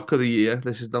 Shock of the year.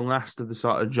 This is the last of the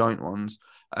sort of joint ones.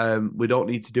 We don't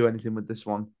need to do anything with this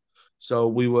one. So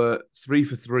we were 3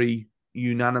 for 3,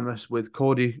 unanimous with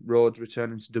Cody Rhodes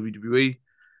returning to WWE.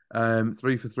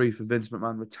 3 for 3 for Vince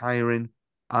McMahon retiring.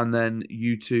 And then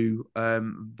you two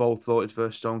both voted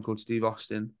for Stone Cold Steve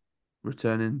Austin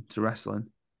returning to wrestling.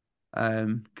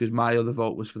 Because my other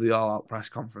vote was for the All Out press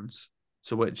conference.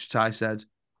 To which Ty said,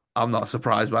 I'm not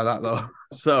surprised by that though.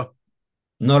 So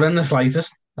Not in the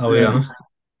slightest, I'll be Yeah. honest.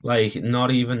 Like, not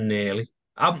even nearly.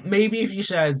 Maybe if you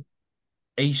said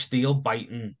a steel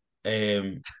biting,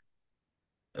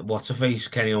 what's her face,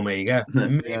 Kenny Omega,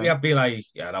 maybe Yeah. I'd be like,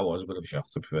 yeah, that was a bit of a shock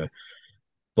to be fair.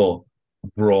 But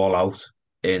brawl out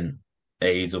in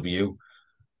AEW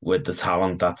with the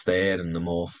talent that's there and the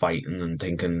more fighting and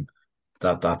thinking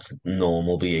that that's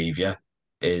normal behavior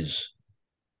is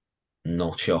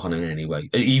not shocking in any way.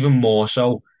 Even more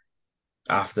so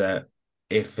after,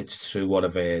 if it's true what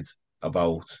I've heard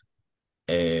about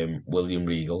William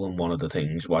Regal and one of the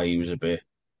things why he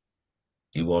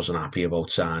wasn't happy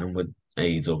about signing with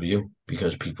AEW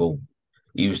because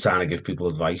he was trying to give people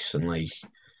advice and like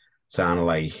trying to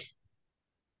like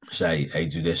say, hey,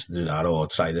 do this, do that, or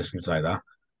try this and try that.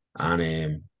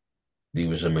 And there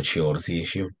was a maturity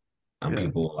issue and Yeah.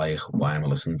 people were like, "Why am I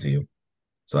listening to you?"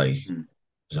 It's like, Hmm.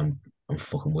 'cause I'm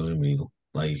fucking William Regal.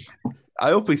 I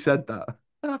hope he said that.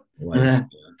 Like,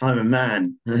 I'm a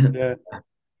man. Yeah.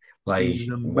 like,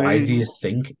 He's why do you amazing.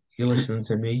 think you're listening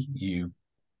to me? You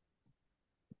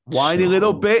Whiny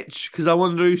little snob. bitch, because I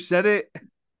wonder who said it.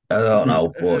 I don't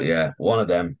know, but yeah, one of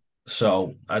them.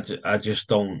 So I just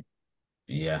don't.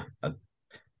 Yeah,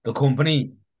 the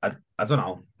company. I don't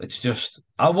know. It's just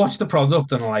I'll watch the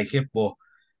product and I like it, but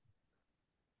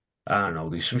I don't know.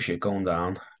 There's some shit going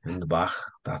down in the back.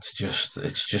 It's just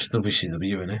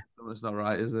WCW, isn't it? That's not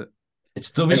right, is it? It's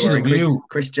Don't worry, WCW.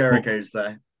 Chris But Jericho's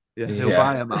there. Yeah, he'll yeah,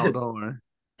 buy him out, don't worry.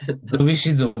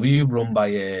 WCW run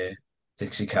by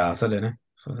Dixie Carter, innit?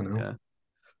 Fucking hell. Yeah.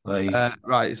 Like,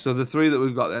 Right, so the three that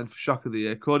we've got then for Shock of the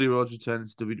Year, Cody Rhodes returning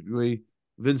to WWE,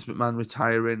 Vince McMahon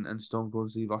retiring, and Stone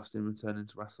Cold Steve Austin returning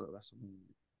to wrestle at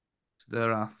WrestleMania. So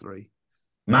there are three.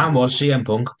 man was CM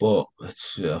Punk, but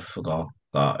I forgot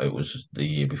that it was the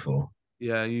year before.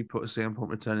 Yeah, you put CM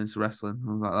Punk returning to wrestling.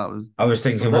 I was like, that was. I was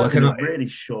Well, thinking, well, I that's in a can. really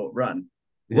short run.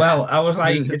 Well, I was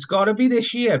like, it's got to be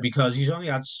this year because he's only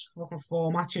had fucking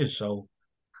 4 matches, so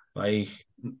like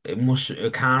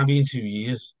it can't be in 2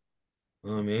 years. You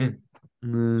know what I mean?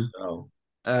 Mm. So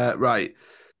Right.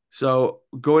 So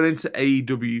going into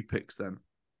AEW picks then.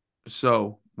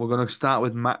 So we're going to start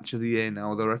with match of the year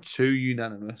now. There are two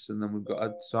unanimous, and then we've got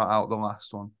to sort out the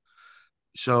last one.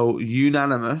 So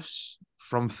unanimous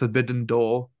from Forbidden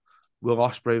Door, Will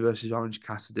Ospreay versus Orange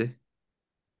Cassidy.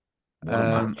 what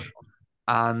a match!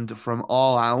 And from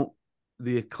All Out,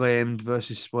 the Acclaimed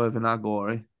versus Swerve and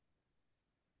Agori.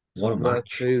 What So a there are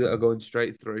match! two that are going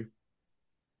straight through.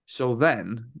 So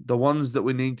then the ones that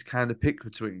we need to kind of pick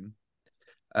between,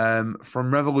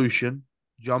 from Revolution,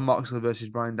 John Moxley versus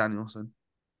Bryan Danielson.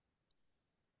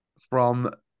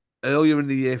 From earlier in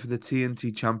the year for the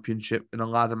TNT Championship in a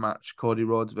ladder match, Cody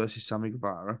Rhodes versus Sammy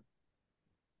Guevara.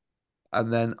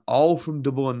 And then all from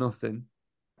Double or Nothing,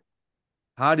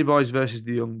 Hardy Boys versus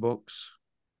the Young Bucks,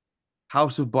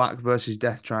 House of Black versus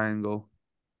Death Triangle,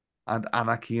 and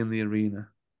Anarchy in the Arena.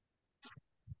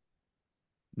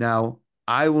 Now,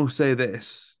 I will say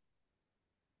this.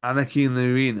 Anarchy in the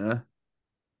Arena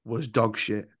was dog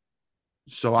shit.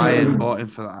 So I ain't voting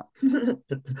for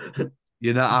that.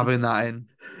 You're not having that in.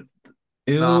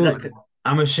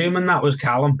 I'm assuming that was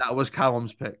Callum. That was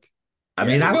Callum's pick. I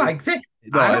mean, I liked it.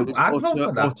 No, it was I'd vote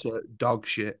for that. utter dog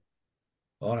shit.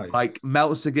 All right. Like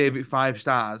Meltzer gave it 5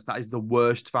 stars. That is the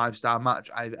worst 5-star match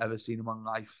I've ever seen in my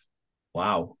life.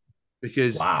 Wow.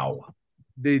 Because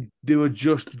they were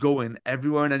just going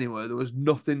everywhere and anywhere. There was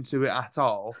nothing to it at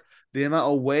all. The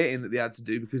amount of waiting that they had to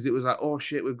do, because it was like, oh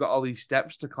shit, we've got all these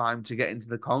steps to climb to get into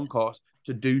the concourse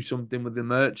to do something with the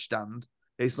merch stand.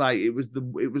 It's like it was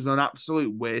an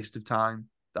absolute waste of time,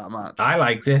 that match. I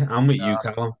liked it. I'm with you,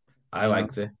 Callum. I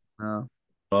liked it. No.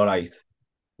 All right.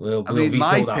 We'll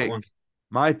veto that one.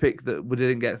 My pick that we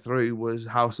didn't get through was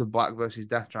House of Black versus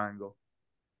Death Triangle.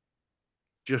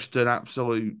 Just an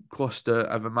absolute cluster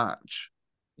of a match.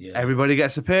 Yeah. Everybody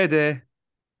gets a payday.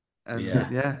 And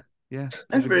yeah.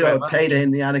 Everybody got a payday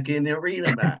in the Anarchy in the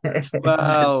Arena match.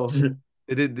 Well,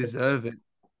 they didn't deserve it.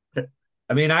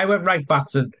 I mean, I went right back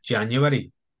to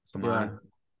January for mine.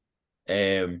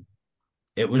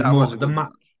 It was more the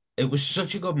match. It was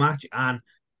such a good match, and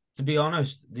to be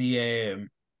honest, the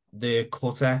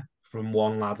cutter from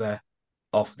one ladder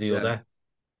off the other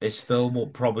is still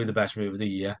probably the best move of the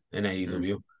year in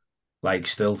AEW. Like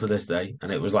still to this day,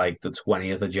 and it was like the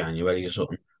 20th of January or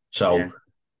something. So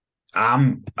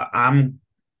I'm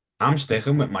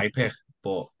sticking with my pick,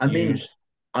 but I mean,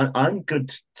 I'm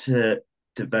good to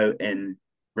vote in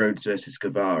Rhodes versus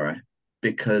Guevara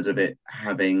because of it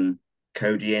having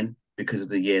Cody in, because of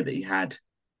the year that he had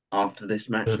after this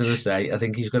match. I was going to say, I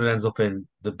think he's going to end up in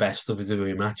the best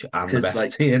WWE match and the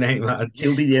best TNA match.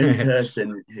 He'll be the only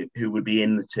person who would be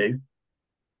in the two.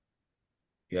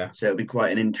 Yeah. So it'll be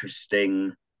quite an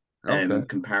interesting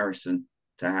comparison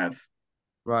to have.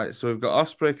 Right, so we've got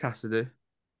Ospreay Cassidy.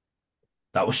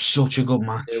 That was such a good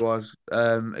match. It was.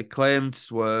 Acclaimed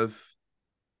Swerve.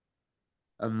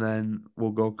 And then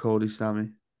we'll go Cody Sammy.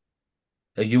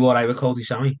 Are you all right with Cody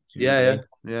Sammy? Yeah,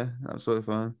 absolutely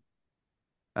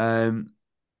fine.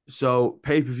 So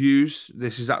pay-per-views,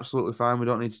 this is absolutely fine. We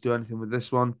don't need to do anything with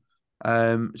this one.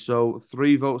 So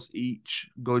 3 votes each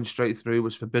going straight through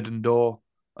was Forbidden Door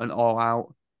and All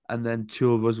Out, and then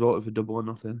 2 of us voted for Double or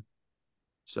Nothing.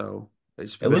 So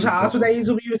it was hard with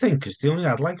AEW, I think, because they only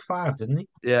had like 5, didn't they?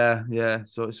 Yeah.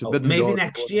 So it's Forbidden Door. Maybe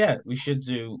next year we should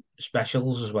do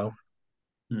specials as well.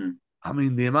 I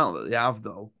mean, the amount that they have,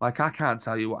 though, like I can't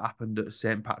tell you what happened at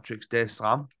St. Patrick's Day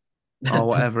Slam or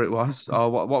whatever it was, or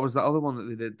what was that other one that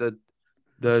they did?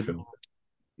 The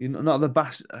not the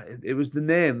Bash. It was the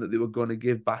name that they were going to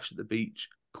give Bash at the Beach.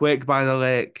 Quake by the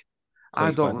Lake.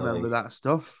 I don't remember that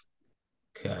stuff.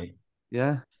 Okay.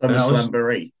 Yeah. SummerSlam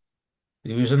Barrie.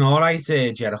 There was an alright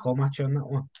Jericho match on that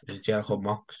one. It was Jericho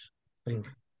Mox, I think.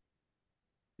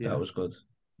 Yeah. That was good.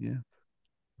 Yeah.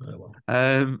 Very well.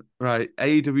 Right.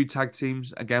 AEW tag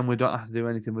teams. Again, we don't have to do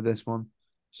anything with this one.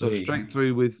 So straight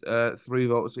through with 3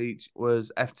 votes each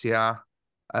was FTR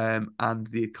and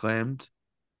the Acclaimed.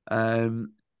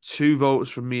 2 votes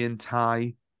from me and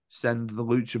Ty send the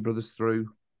Lucha Brothers through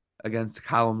against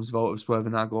Callum's vote of Swerve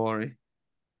and Our Glory.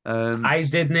 I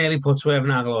did nearly put Swerve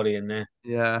and Our Glory in there.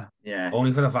 Yeah.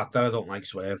 Only for the fact that I don't like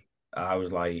Swerve. I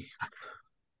was like,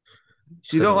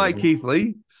 you don't like Keith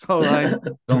Lee, so like,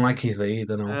 don't like Keith Lee. I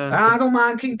don't know. I don't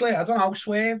mind Keith Lee. I don't know.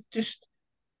 Swerve just.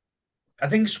 I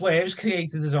think Swerve's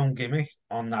created his own gimmick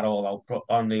on that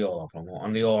on the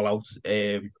All Out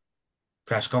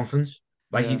press conference.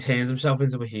 Like he turned himself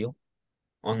into a heel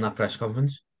on that press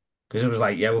conference because it was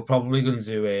like, yeah, we're probably going to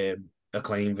do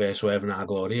Acclaim versus Swerve and Our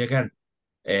Glory again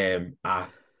at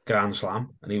Grand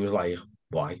Slam, and he was like,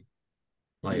 why?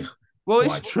 Like, well,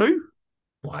 why? It's true.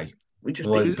 Why? We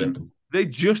just beat them. They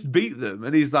just beat them,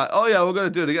 and he's like, "Oh yeah, we're going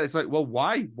to do it again." It's like, well,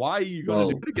 why? Why are you going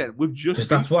to do it again? We've just because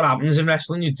that's what happens in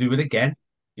wrestling. You do it again.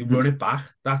 You run it back.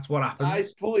 That's what happens. I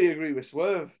fully agree with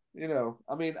Swerve. You know,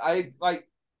 I mean, I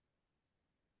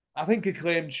think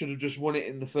Acclaim should have just won it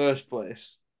in the first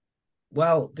place.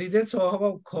 Well, they did talk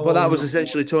about Cole, but that was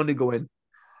essentially Tony going,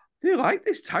 they like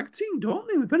this tag team, don't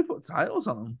they? We better put titles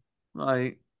on them.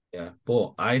 Like, yeah,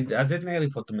 but I did nearly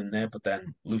put them in there, but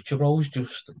then Lucha Bros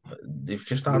they've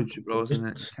just had Lucha Bros in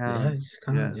it.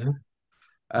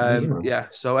 Yeah.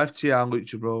 So FTR,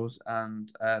 Lucha Bros, and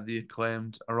the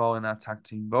Acclaimed are all in our tag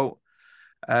team vote.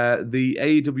 The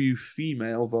AEW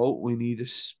female vote, we need a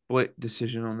split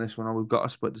decision on this one, or we've got a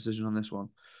split decision on this one.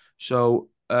 So,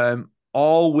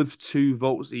 all with 2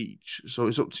 votes each. So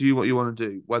it's up to you what you want to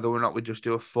do, whether or not we just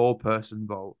do a 4-person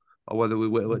vote or whether we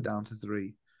whittle it down to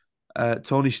 3.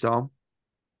 Tony Storm,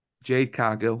 Jade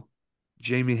Cargill,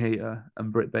 Jamie Hayter,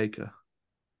 and Britt Baker.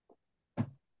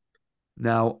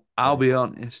 Now, I'll be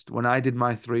honest, when I did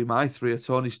my 3 are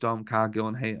Tony Storm, Cargill,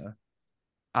 and Hayter.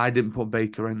 I didn't put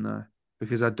Baker in there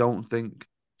because I don't think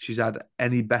she's had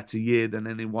any better year than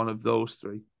any one of those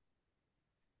 3.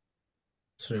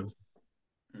 True.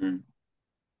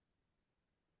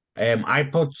 I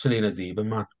put Serena Deeb in,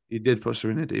 man. You did put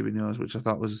Serena Deeb in yours, which I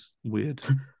thought was weird.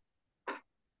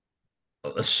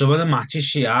 Some of the matches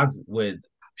she had with...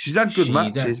 She's had good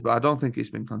matches, but I don't think it's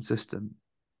been consistent.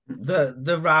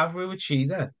 The rivalry with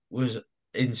Shida was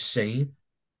insane.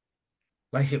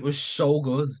 Like, it was so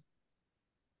good.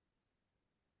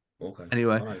 Okay.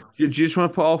 Anyway, do you just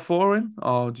want to put all 4 in?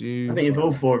 Or do you... I think if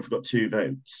all 4 have got 2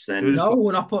 votes, then... No,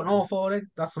 we're not putting all 4 in.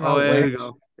 That's not how it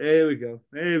works. Here we go.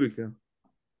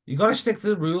 You got to stick to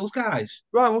the rules, guys.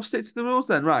 Right, we'll stick to the rules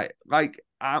then. Right, like,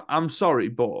 I'm sorry,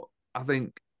 but I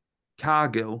think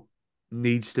Cargill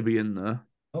needs to be in there.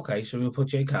 Okay, so we'll put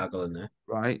Jay Cargill in there.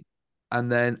 Right.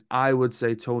 And then I would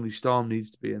say Tony Storm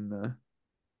needs to be in there.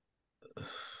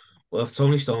 Well, if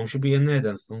Tony Storm should be in there,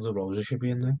 then Thunder Rosa should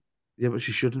be in there. Yeah, but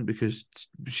she shouldn't because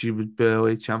she was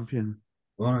barely champion.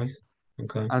 All right.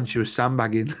 Okay. And she was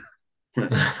sandbagging.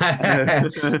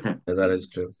 That is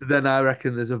true. So then I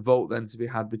reckon there's a vote then to be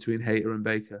had between Hayter and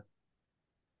Baker.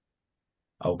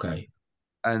 Okay.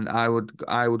 And I would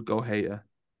go Hayter.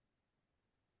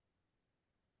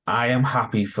 I am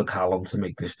happy for Callum to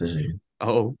make this decision.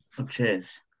 Oh, cheers.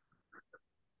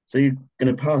 So you're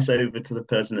going to pass over to the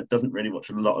person that doesn't really watch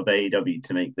a lot of AEW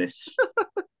to make this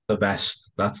the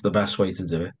best. That's the best way to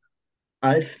do it.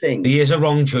 I think he is a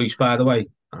wrong choice, by the way.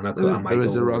 And there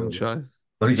is a wrong choice.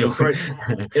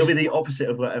 It'll be the opposite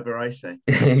of whatever I say.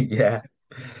 Yeah.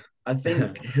 I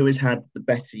think who has had the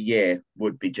better year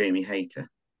would be Jamie Hayter.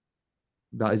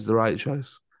 That is the right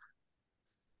choice.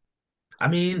 I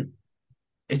mean,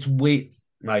 it's weird.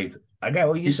 Right. I get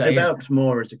what you're saying. He's developed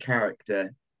more as a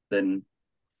character than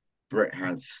Britt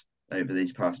has over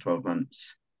these past 12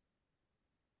 months.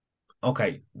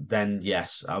 Okay, then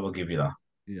yes, I will give you that.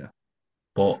 Yeah.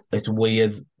 But it's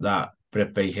weird that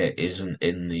Britt Baker isn't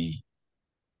in the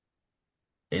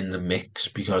mix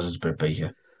because it's Britt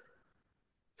Baker.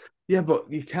 Yeah,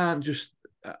 but you can't just...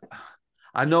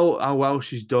 I know how well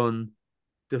she's done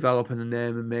developing a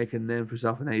name and making a name for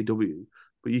herself in AEW,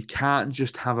 but you can't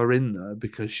just have her in there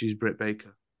because she's Britt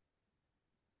Baker.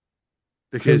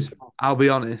 Because I'll be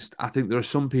honest, I think there are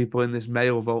some people in this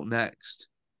male vote next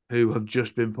who have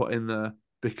just been put in there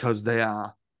because they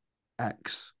are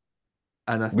X.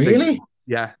 And I think, really?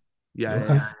 Yeah.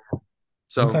 Okay.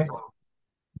 So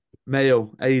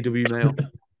Male, AEW male.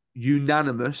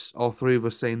 Unanimous, all three of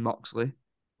us saying Moxley.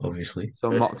 Obviously. So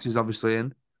Good. Moxley's obviously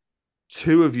in.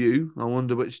 Two of you, I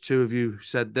wonder which two of you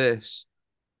said this,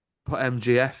 put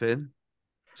MGF in.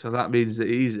 So that means that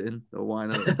he's in. Or why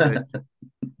not?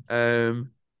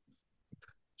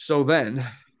 So then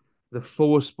the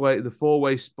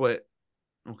four-way split.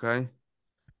 Okay.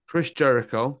 Chris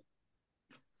Jericho,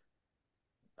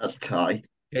 That's tie.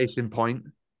 case in point,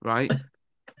 right?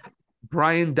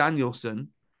 Bryan Danielson,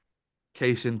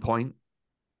 case in point.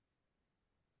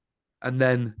 And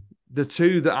then the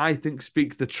two that I think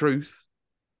speak the truth,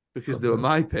 because they were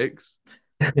my picks,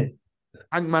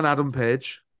 Hangman Adam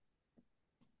Page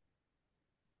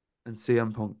and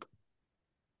CM Punk.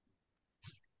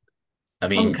 I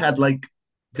mean, Punk had like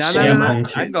CM No.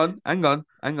 Punk.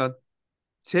 Hang on.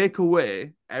 Take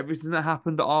away everything that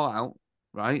happened at All Out,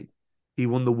 right? He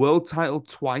won the world title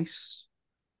twice.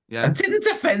 Yeah. I didn't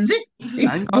defend it. He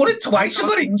Hang on, won it twice hang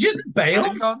and got injured.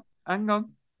 Bailed. Hang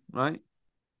on. Right.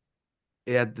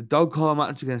 He had the dog collar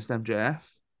match against MJF.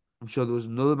 I'm sure there was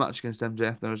another match against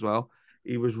MJF there as well.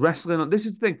 He was wrestling on. This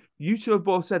is the thing. You two have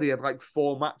both said he had like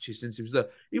 4 matches since he was there.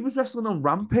 He was wrestling on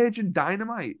Rampage and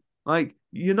Dynamite. Like,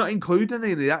 you're not including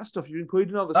any of that stuff. You're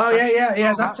including all the Oh, specials yeah. and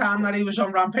all That time stuff. that he was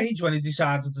on Rampage when he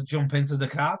decided to jump into the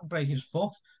crowd and break his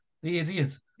foot. The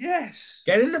idiot. Yes.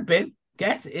 Get in the bin.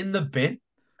 Get in the bin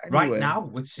right Anyway, now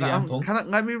with CM Punk.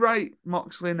 Let me write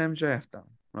Moxley and MJF down.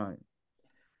 Right.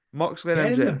 Moxley and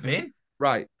Get MJF. in the bin.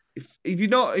 Right. If you're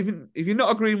not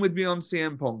agreeing with me on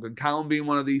CM Punk and Callum being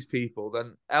one of these people,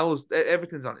 then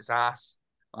everything's on its ass.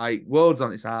 Like, world's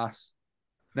on its ass.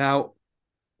 Now,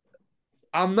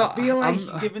 I'm not. I feel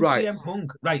like giving right. CM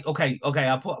Punk. Right. Okay.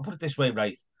 I'll put it this way.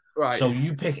 Right. Right. So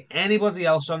you pick anybody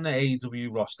else on the AEW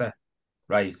roster.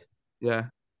 Right. Yeah.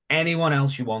 Anyone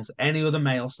else you want. Any other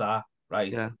male star.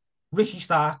 Right. Yeah. Ricky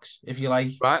Starks, if you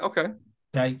like. Right. Okay.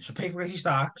 Okay. So pick Ricky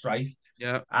Starks. Right.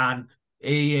 Yeah. And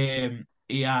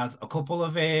he had a couple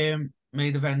of main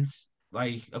events,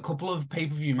 like a couple of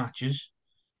pay-per-view matches,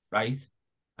 right?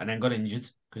 And then got injured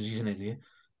because he's an idiot.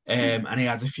 And he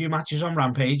had a few matches on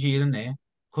Rampage here and there,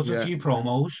 cut a few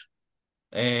promos,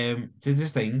 did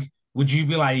his thing. Would you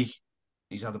be like,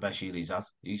 he's had the best year he's had?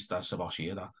 That's the boss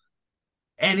year, that.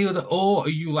 Any other, or are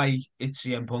you like, it's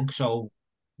CM Punk, so...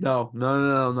 No,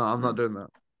 I'm not doing that.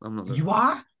 I'm not doing You that.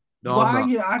 are? No,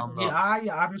 you I'm are? not.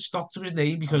 You adding stock to his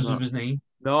name because of his name.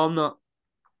 No, I'm not.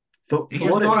 For He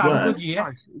what has it's not had a worth, good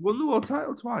year. He won the world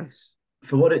title twice.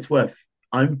 for what it's worth,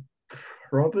 I'm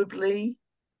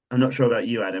not sure about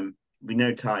you, Adam. We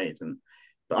know Ty isn't,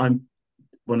 but I'm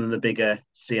one of the bigger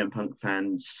CM Punk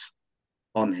fans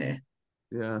on here.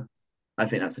 Yeah. I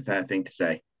think that's a fair thing to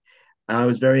say. And I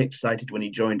was very excited when he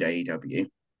joined AEW.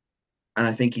 And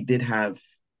I think he did have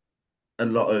a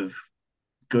lot of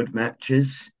good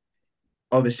matches.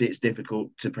 Obviously, it's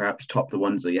difficult to perhaps top the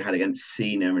ones that you had against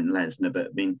Cena and Lesnar, but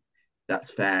I mean,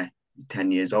 that's fair,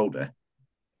 10 years older.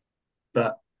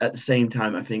 But at the same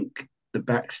time, I think the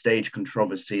backstage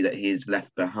controversy that he has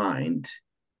left behind,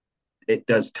 it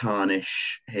does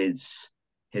tarnish his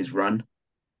run.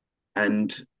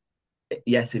 And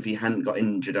yes, if he hadn't got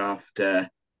injured after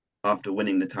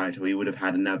winning the title, he would have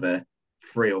had another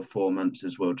 3 or 4 months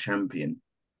as world champion.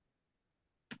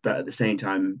 But at the same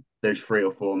time, those 3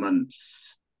 or 4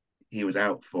 months he was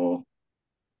out for,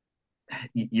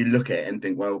 you look at it and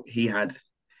think, well, he had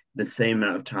the same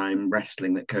amount of time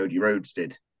wrestling that Cody Rhodes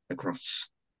did across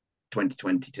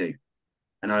 2022.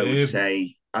 And I would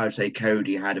say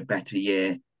Cody had a better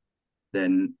year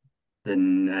than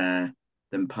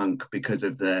Punk because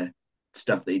of the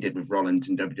stuff that he did with Rollins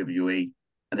in WWE,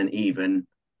 and then even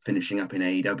finishing up in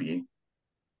AEW.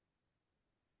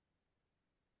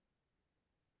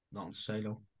 Not to say,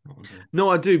 though. No,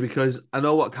 I do, because I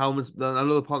know what I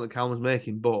know the point that Calum was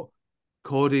making, but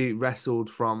Cody wrestled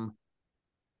from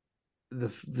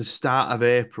the start of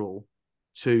April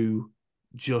to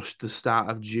just the start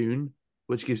of June,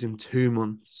 which gives him 2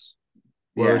 months.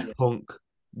 Whereas Punk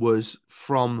was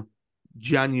from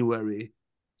January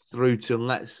through to,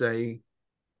 let's say,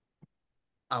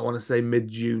 I want to say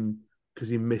mid-June, because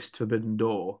he missed Forbidden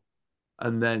Door.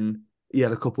 And then he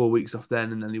had a couple of weeks off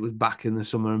then, and then he was back in the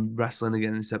summer and wrestling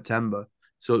again in September.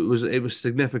 So it was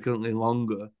significantly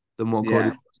longer than what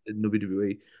Cody did in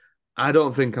WWE. I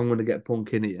don't think I'm going to get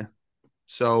Punk in here.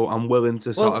 So I'm willing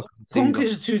to sort of... Punk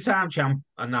is a 2-time champ,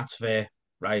 and that's fair,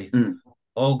 right?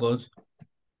 All good.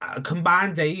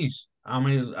 Combined days,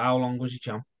 how long was he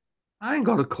champ? I ain't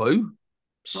got a clue.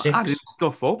 6. Adding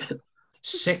stuff up.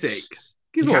 6.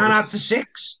 You can't add to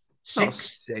 6.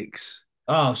 6.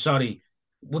 Oh, sorry.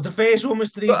 Well, the first one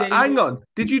was 3 days. Hang on.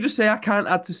 Did you just say I can't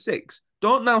add to 6?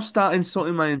 Don't now start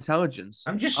insulting my intelligence.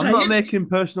 I'm just I'm saying. not making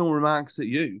personal remarks at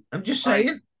you. I'm just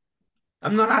saying.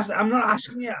 I'm not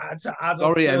asking you to add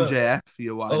Sorry, up to MJF,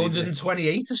 you whiny bitch.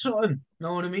 128 or something.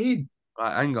 Know what I mean?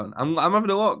 Right, hang on. I'm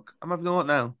having a look. I'm having a look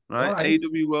now. Right, All right.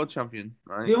 AEW World Champion.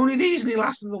 Right, The only reason he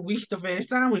lasted a week the first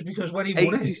time was because when he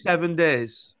won it 87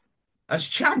 days. as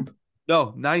champ,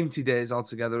 No, 90 days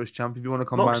altogether as champ. If you want to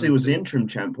combine Moxley the was two. the interim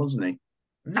champ, wasn't he?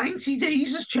 90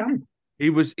 days as champ.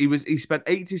 He spent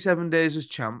 87 days as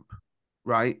champ,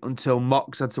 right, until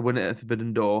Mox had to win it at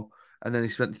Forbidden Door, and then he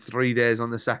spent 3 days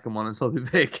on the second one until they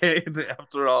vacated it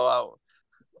after all out.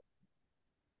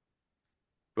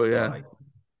 But yeah, Right.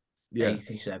 yeah.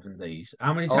 87 days.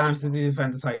 How many Oh. times did he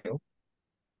defend the title?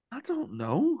 I don't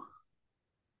know.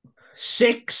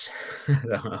 6.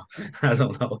 I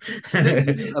don't know. Six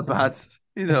isn't a bad,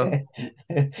 you know.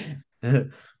 I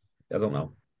don't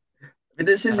know. But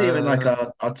this isn't even like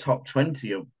our top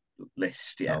 20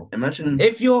 list yet. No. Imagine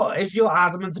If you're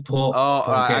adamant to put Oh, all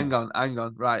Punk right, in, hang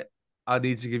on. Right, I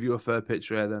need to give you a fair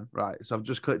picture here then. Right, so I've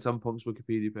just clicked on Punk's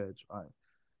Wikipedia page. Right,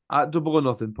 at Double or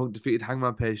Nothing, Punk defeated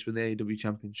Hangman Page for the AEW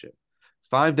Championship.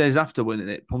 5 days after winning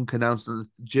it, Punk announced on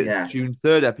the June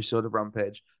 3rd episode of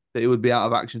Rampage that he would be out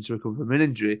of action to recover from an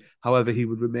injury. However, he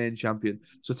would remain champion.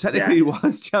 So technically, he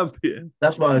was champion.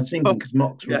 That's what I was thinking, because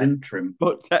Mox was interim.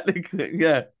 But technically,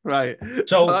 yeah, right.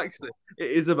 So actually,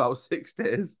 it is about 6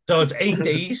 days. So it's 8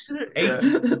 days.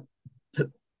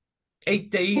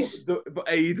 8 days. But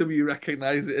AEW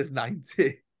recognize it as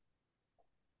 90.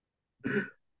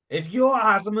 If you're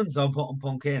adamant on putting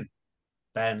Punk in,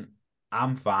 then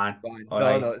I'm fine. No, it's all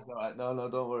right. No,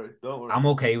 don't worry. I'm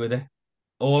okay with it.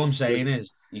 All I'm saying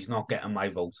is he's not getting my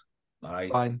vote. All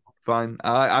right. Fine.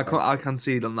 I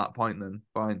concede on that point then.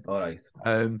 Fine. All right.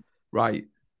 Right.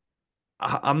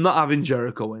 I'm not having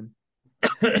Jericho in.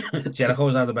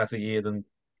 Jericho's had a better year than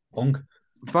Punk.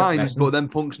 Fine, but then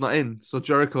Punk's not in, so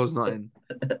Jericho's not in.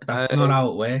 That's not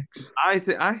how it works.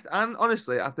 And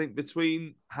honestly, I think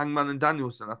between Hangman and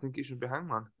Danielson, I think it should be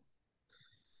Hangman.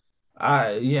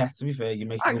 Yeah, to be fair, you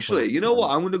make actually, you know what?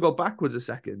 I'm going to go backwards a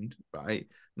second, right?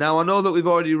 Now I know that we've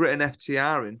already written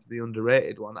FTR into the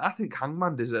underrated one. I think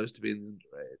Hangman deserves to be in the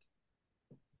underrated.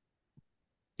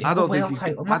 I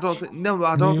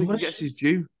don't think he gets his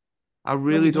due. I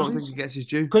really don't think he gets his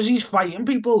due because he's fighting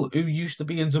people who used to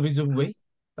be in WWE.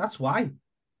 That's why.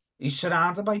 He's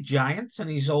surrounded by giants and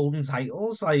he's holding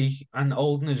titles and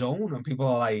holding his own, and people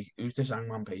are like, "Who's this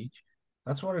Hangman Page?"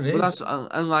 That's what it is. Well,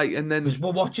 and then because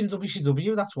we're watching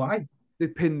WCW. That's why they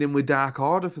pinned him with Dark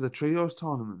Order for the Trios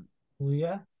tournament. Well,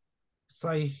 yeah, it's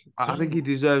like I think he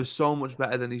deserves so much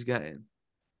better than he's getting.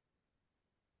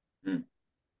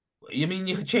 You mean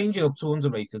you could change it up to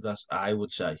underrated? I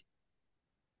would say.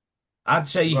 I'd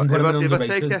say you can put him in underrated.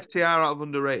 If I take FTR out of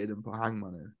underrated and put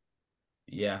Hangman in.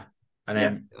 Yeah. And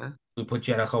then we put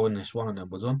Jericho in this one and then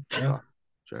we're done. Yeah.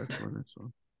 Jericho in this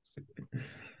one.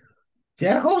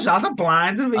 Jericho's had a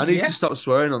blind of a year. I need to stop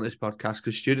swearing on this podcast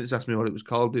because students asked me what it was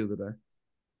called the other day.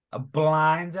 A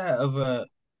blinder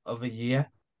of a year.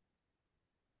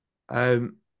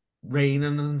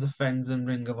 Reigning and defending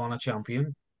Ring of Honor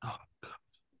champion. Oh, God.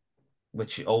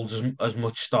 Which holds as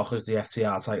much stock as the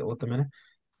FTR title at the minute.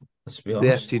 Let's be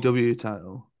honest. The FTW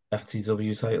title.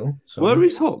 FTW title. So, where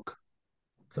is Hook?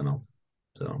 Don't know.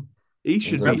 He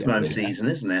should be. Pantomime season,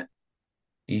 isn't it?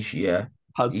 He's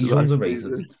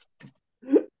underrated.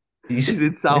 He's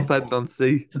in Southend on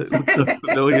Sea. It looks so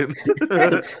familiar.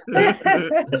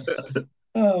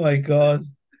 Oh my God.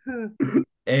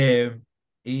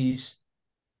 He's.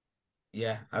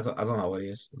 Yeah, I don't know what he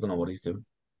is. I don't know what he's doing.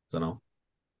 I don't know.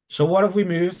 So what have we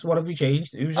moved? What have we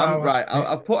changed? Who's right?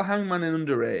 I'll put Hangman in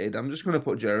underrated. I'm just going to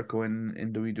put Jericho in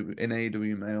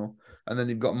AEW male, and then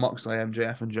you've got Moxley,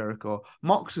 MJF, and Jericho.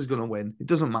 Mox is going to win. It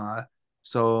doesn't matter.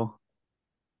 So,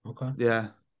 okay, yeah,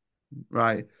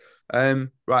 right. Right.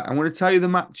 I'm going to tell you the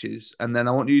matches, and then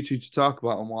I want you two to talk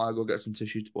about them while I go get some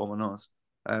tissue to blow my nose.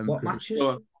 What matches?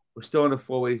 We're still on a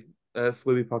Fluey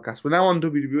podcast. We're now on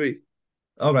WWE.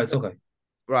 Oh, right. Okay.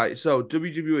 Right, so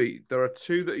WWE, there are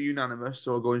 2 that are unanimous,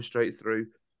 so we're going straight through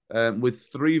with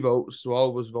 3 votes. So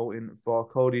all was voting for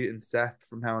Cody and Seth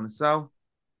from Hell in a Cell.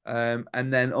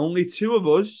 And then only 2 of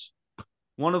us,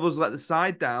 one of us let the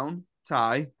side down,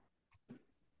 Ty.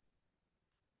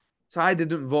 Ty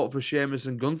didn't vote for Sheamus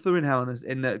and Gunther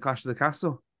in the Clash of the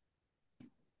Castle.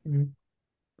 Mm.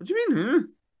 What do you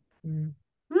mean?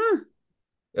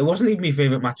 It wasn't even my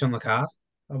favourite match on the card,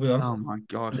 I'll be honest. Oh, my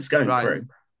God. It's going through.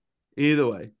 Either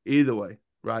way.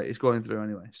 Right, it's going through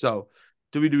anyway. So,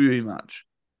 WWE match.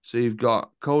 So you've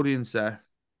got Cody and Seth,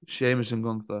 Sheamus and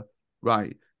Gunther.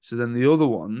 Right. So then the other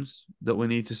ones that we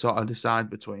need to sort of decide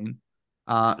between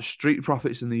Street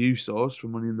Profits and the Usos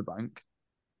from Money in the Bank,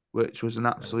 which was an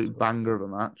absolute banger of a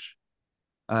match.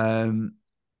 Um,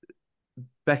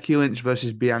 Becky Lynch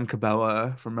versus Bianca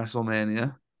Belair from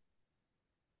WrestleMania.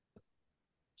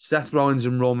 Seth Rollins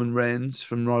and Roman Reigns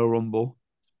from Royal Rumble.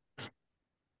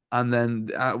 And then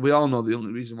we all know the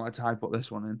only reason why Ty put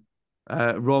this one in.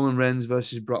 Roman Reigns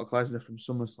versus Brock Lesnar from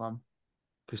SummerSlam.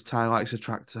 Because Ty likes a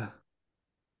tractor.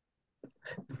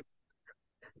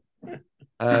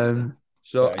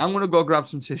 So Right. I'm going to go grab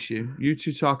some tissue. You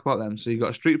two talk about them. So you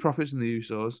got Street Profits and the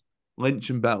Usos, Lynch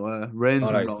and Belair, Reigns All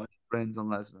and right. Rollins, Reigns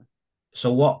and Lesnar.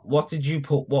 So what did you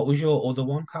put? What was your other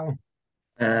one, Callum?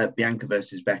 Bianca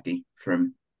versus Becky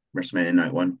from WrestleMania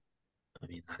Night 1. I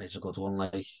mean, that is a good one.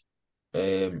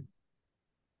 And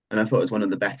I thought it was one of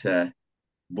the better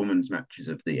women's matches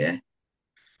of the year.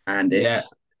 And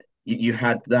you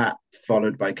had that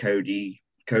followed by Cody's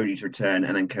return,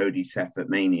 and then Cody Seth at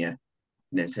Mania.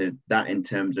 So that in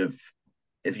terms of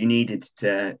if you needed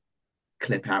to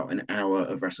clip out an hour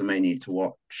of WrestleMania to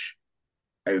watch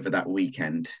over that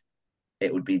weekend,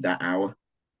 it would be that hour.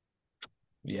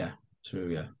 Yeah, true.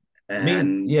 Yeah,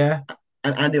 And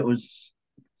and it was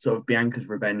sort of Bianca's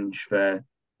revenge for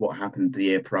what happened the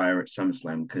year prior at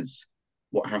SummerSlam, because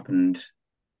what happened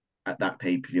at that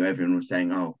pay-per-view, everyone was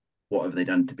saying, "Oh, what have they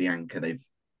done to Bianca?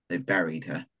 They've buried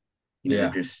her."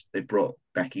 They've brought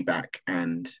Becky back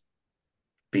and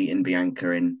beaten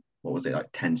Bianca in, what was it, like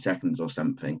 10 seconds or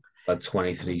something, like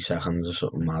 23 seconds or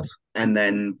something mad. And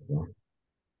then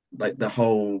like the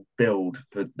whole build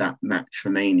for that match for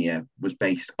Mania was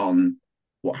based on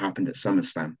what happened at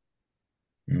SummerSlam.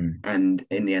 And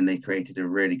in the end, they created a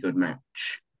really good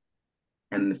match,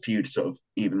 and the feud sort of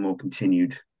even more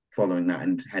continued following that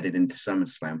and headed into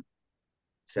SummerSlam.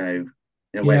 So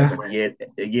in a way, it was like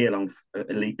a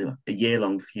year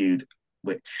long feud,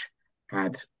 which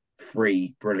had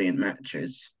 3 brilliant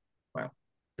matches. Well,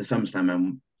 the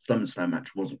SummerSlam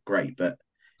match wasn't great, but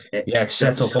it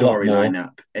set up a lot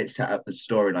more. It set up the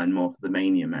storyline more for the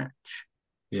Mania match.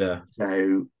 Yeah.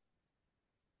 So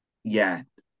yeah,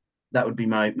 that would be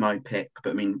my pick.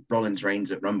 But I mean, Rollins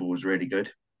Reigns at Rumble was really good.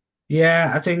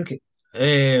 Yeah, I think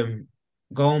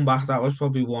going back, that was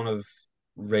probably one of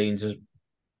Reigns'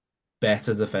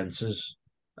 better defenses,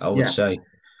 I would say.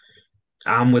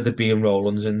 And with it being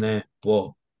Rollins in there,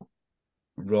 but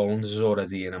Rollins is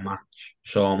already in a match,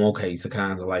 so I'm okay to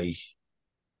kind of like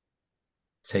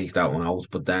take that one out.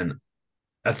 But then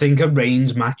I think a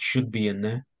Reigns match should be in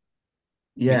there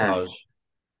because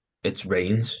it's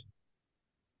Reigns.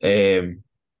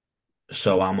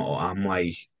 So I'm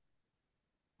like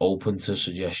open to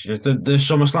suggestions. The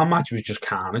SummerSlam match was just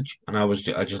carnage, and I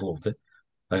just loved it.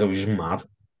 Like, it was just mad.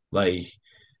 Like,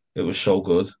 it was so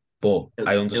good. But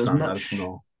I understand that it's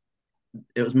not.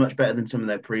 It was much better than some of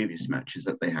their previous matches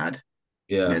that they had.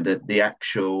 Yeah. The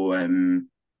actual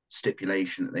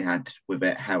stipulation that they had with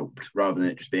it helped, rather than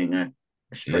it just being a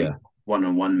straight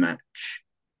one-on-one match.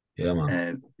 Yeah,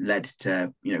 man. Led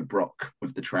to Brock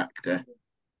with the tractor.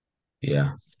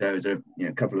 Yeah. There was a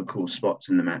couple of cool spots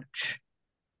in the match.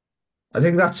 I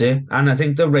think that's it. And I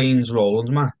think the Reigns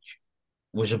Rollins match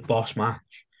was a boss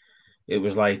match. It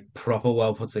was like proper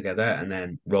well put together, and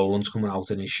then Rollins coming out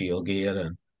in his Shield gear,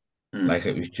 and like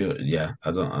it was just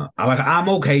I don't know. I'm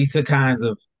okay to kind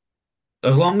of,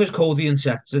 as long as Cody and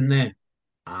Seth's in there,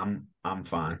 I'm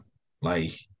fine.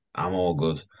 Like, I'm all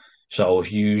good. So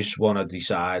if you want to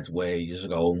decide where you're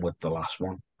going with the last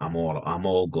one, I'm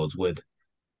all good with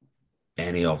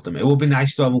any of them. It would be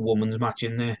nice to have a women's match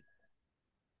in there.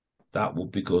 That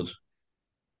would be good.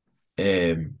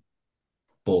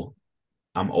 But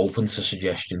I'm open to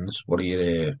suggestions. What are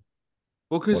you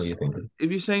thinking?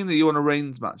 If you're saying that you want a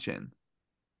Reigns match in,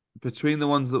 between the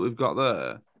ones that we've got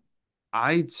there,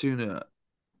 I'd sooner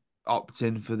opt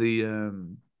in for the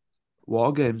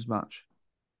War Games match.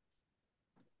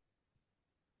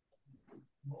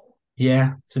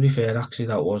 Yeah, to be fair, actually,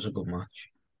 that was a good match.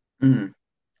 I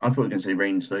thought you were going to say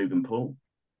Reigns Logan Paul.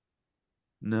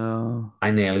 No. I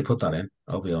nearly put that in,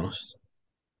 I'll be honest.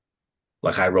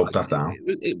 Like, I wrote that down.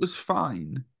 It was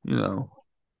fine,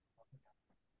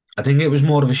 I think it was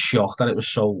more of a shock that it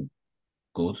was so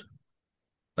good.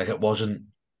 Like, it wasn't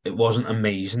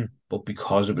amazing, but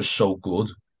because it was so good,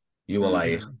 you were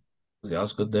like, yeah,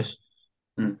 that's good, this.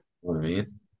 You know what I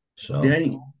mean? So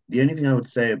the only thing I would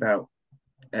say about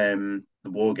the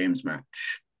War Games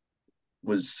match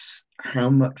was how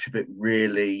much of it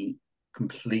really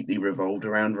completely revolved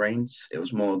around Reigns. It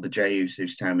was more the Jey Uso,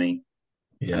 Sammy,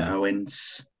 and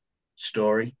Owens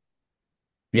story.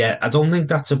 Yeah, I don't think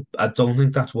that's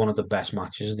one of the best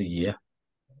matches of the year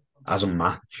as a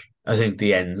match. I think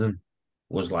the ending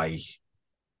was like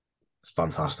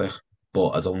fantastic. But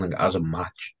I don't think as a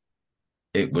match,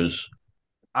 it was.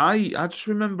 I just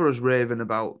remember us raving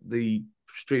about the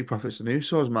Street Profits and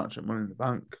Usos match at Money in the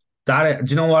Bank. Do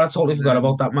you know what? I totally forgot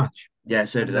about that match. Yeah,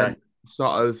 so did And I. then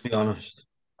sort of, To be honest.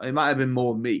 it might have been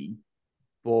more me,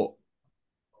 but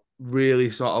really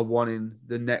sort of wanting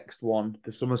the next one,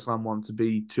 the SummerSlam one, to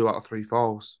be 2 out of 3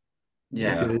 falls.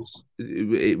 Yeah. Because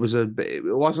it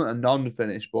wasn't a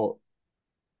non-finish, but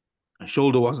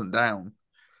shoulder wasn't down.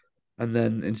 And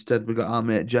then instead we got our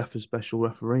mate Jeff as special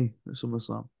referee at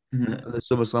SummerSlam. And the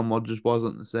SummerSlam one just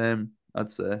wasn't the same,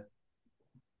 I'd say.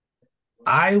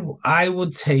 I'd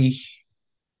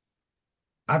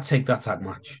take that tag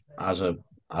match as a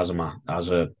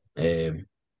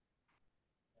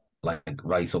like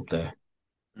right up there.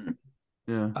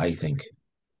 Yeah. I think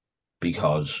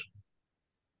because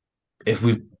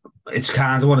it's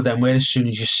kind of one of them where as soon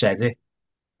as you said it,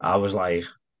 I was like,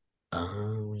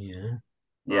 oh yeah.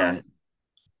 Yeah. Right.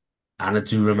 And I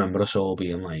do remember us all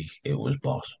being like, it was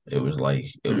boss. It was like,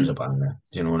 it was a banger.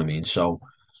 Do you know what I mean? So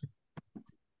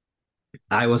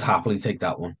I would happily take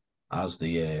that one as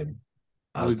the Are we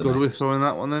as the good with next. throwing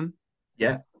that one then?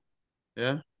 Yeah.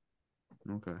 Yeah.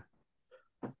 Okay.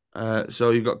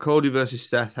 So you've got Cody versus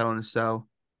Seth, Hell in a Cell,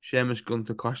 Sheamus,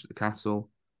 Gunther, Clash at the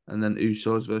Castle, and then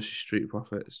Usos versus Street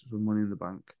Profits for Money in the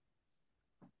Bank.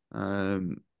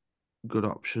 Good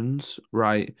options.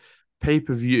 Right.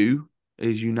 Pay-per-view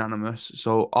is unanimous.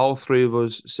 So all three of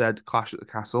us said Clash at the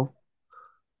Castle.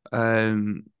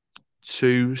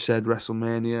 2 said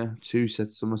WrestleMania, 2 said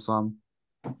SummerSlam,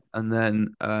 and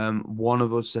then one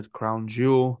of us said Crown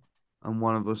Jewel, and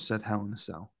one of us said Hell in a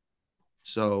Cell.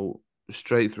 So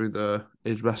straight through there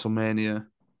is WrestleMania,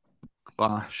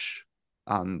 Clash,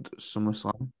 and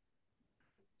SummerSlam.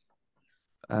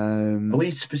 Are we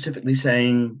specifically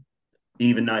saying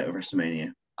even night of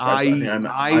WrestleMania?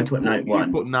 I put night one.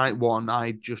 You put night one.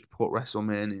 I just put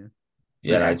WrestleMania.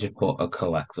 Yeah, Okay. I just put a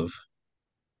collective.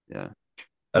 Yeah.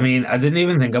 I mean, I didn't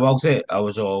even think about it. I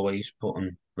was always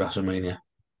putting WrestleMania.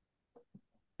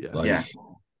 Yeah. Like, Yeah.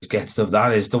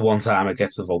 that is the one time it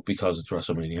gets the vote because it's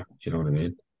WrestleMania. Do you know what I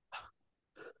mean?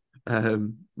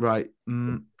 Right.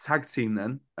 Tag team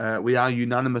then. We are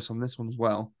unanimous on this one as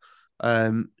well.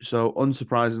 So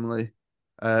unsurprisingly,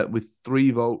 with 3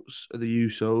 votes are the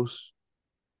Usos,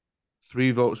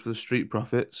 3 votes for the Street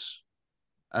Profits,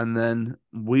 and then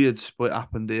weird split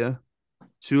happened here.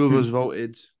 2 of us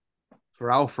voted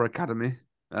for Alpha Academy.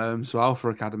 So Alpha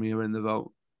Academy are in the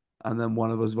vote, and then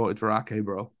one of us voted for RK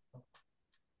Bro.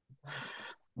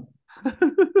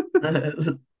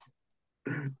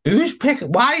 Who's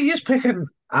picking? Why are you picking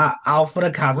Alpha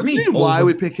Academy? Why are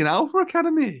we picking Alpha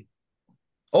Academy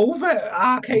over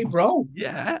RK Bro?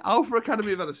 Yeah, Alpha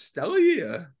Academy have had a stellar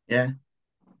year. Yeah.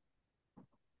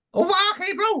 Over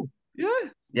RK Bro? Yeah.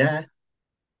 Yeah.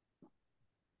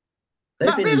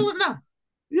 Matt Riddle and that?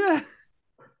 Yeah.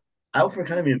 Alpha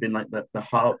Academy have been like the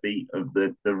heartbeat of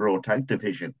the Raw tag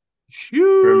division.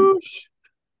 Huge.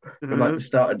 From like the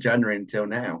start of January until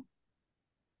now.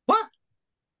 What?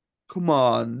 Come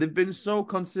on, they've been so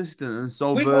consistent and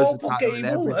so We all versatile. put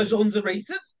Gable as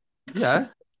underrated. Yeah.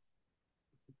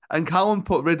 And Callum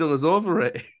put Riddle as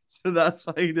overrated. So that's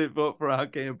why he didn't vote for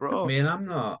RK Bro. I mean, I'm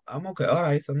okay. All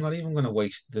right. I'm not even going to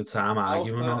waste the time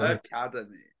arguing on it.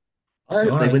 Academy. I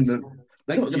hope they win the.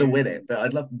 They're not going to you. win it, but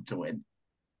I'd love them to win.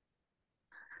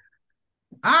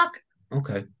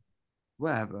 Okay.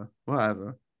 Whatever.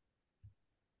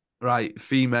 Right,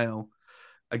 female.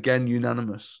 Again,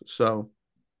 unanimous. So,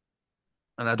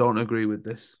 and I don't agree with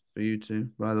this for you two,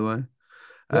 by the way.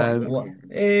 What?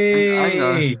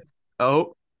 Hey!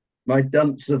 Oh. My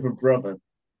dunce of a brother,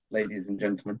 ladies and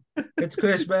gentlemen. It's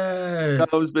Christmas.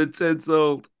 That been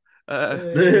tinselled.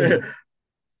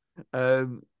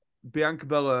 Bianca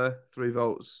Belair, 3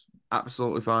 votes.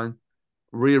 Absolutely fine.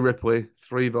 Rhea Ripley,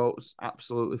 3 votes.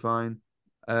 Absolutely fine.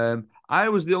 I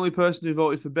was the only person who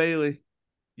voted for Bayley.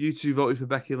 You 2 voted for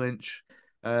Becky Lynch.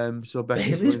 So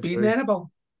Bayley's been there about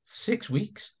 6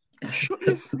 weeks. Shut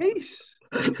your face.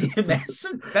 You're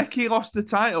messing. Becky lost the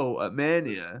title at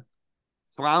Mania,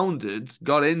 floundered,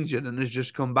 got injured, and has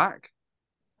just come back.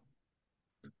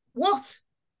 What?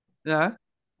 Yeah.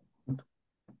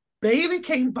 Bayley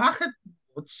came back at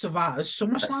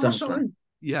SummerSlam or something.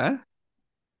 Yeah.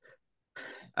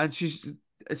 And she's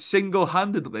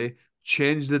single-handedly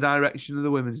changed the direction of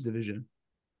the women's division.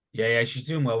 Yeah, she's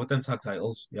doing well with them tag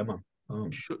titles. Yeah, man.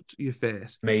 Shut your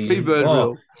face. Amazing. Freebird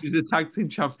rule. She's the tag team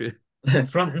champion.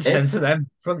 Front and centre, then.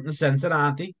 Front and centre,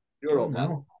 aren't they? You're up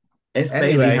now. If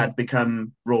Bayley had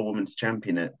become Raw Women's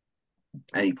Champion at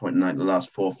any point in like the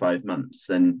last 4 or 5 months,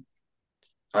 then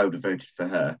I would have voted for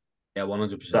her. Yeah,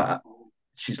 100%. But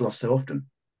she's lost so often.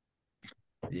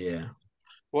 Yeah.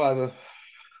 Whatever.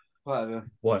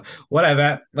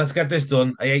 Whatever. Let's get this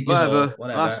done. I hate you all.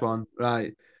 Whatever. Last one.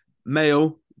 Right.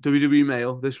 Male, WWE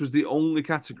male. This was the only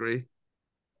category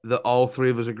that all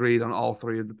three of us agreed on all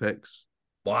three of the picks.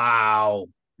 Wow.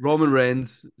 Roman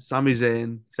Reigns, Sami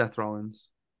Zayn, Seth Rollins.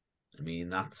 I mean,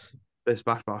 that's Bish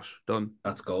bash bosh. Done.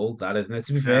 That's gold, that isn't it?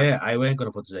 To be fair, I weren't going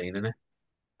to put Zayn in it.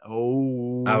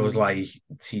 Oh. I was like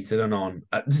teetering on.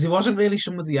 There wasn't really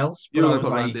somebody else, You but were I was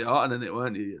going to put like, Randy Orton in it,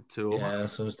 weren't you? Too. yeah,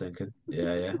 that's what I was thinking.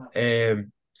 Yeah.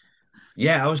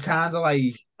 Yeah, I was kind of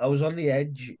like, I was on the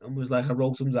edge and was like, I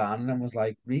wrote them down and I was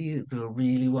like, really, do I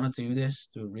really want to do this?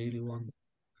 Do I really want?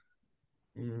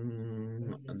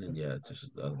 And then, yeah,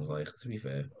 just, I was like, to be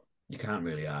fair, you can't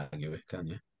really argue it, can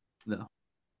you? No.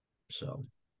 So,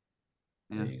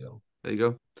 yeah. there you go. There you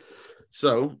go.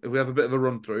 So, if we have a bit of a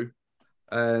run through,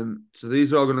 so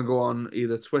these are all going to go on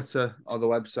either Twitter or the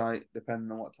website,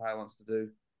 depending on what Ty wants to do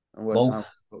and where Ty wants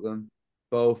to put them.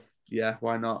 Both, yeah,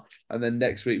 why not? And then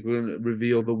next week we're going to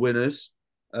reveal the winners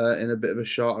in a bit of a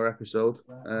shorter episode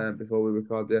before we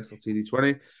record the SLTD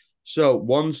 20. So,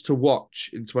 ones to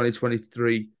watch in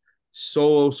 2023: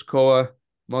 Solo Sikoa,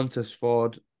 Montez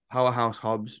Ford, Powerhouse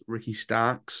Hobbs, Ricky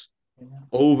Starks.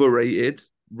 Overrated: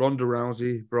 Ronda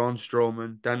Rousey, Braun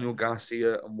Strowman, Daniel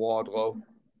Garcia, and Wardlow.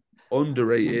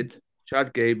 Underrated: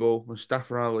 Chad Gable,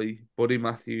 Mustafa Ali, Buddy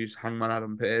Matthews, Hangman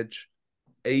Adam Page.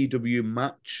 AEW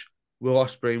match: Will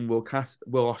Ospreay and Will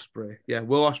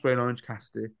Ospreay and Orange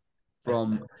Cassidy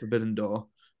from Forbidden Door.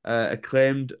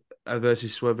 Acclaimed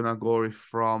versus Swerve and Al Glory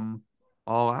from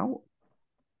All Out.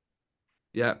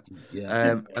 Yeah.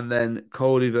 And then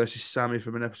Cody versus Sammy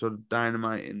from an episode of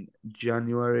Dynamite in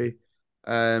January.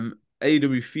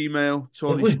 AEW female.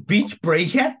 Tony. It was Beach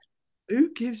Breaker.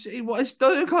 Who gives it? What is?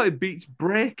 Don't they call it Beach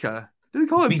Breaker? Do they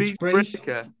call it Beach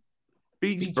Breaker?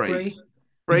 Beach Break.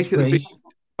 Break at the beach.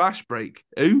 Bash Break.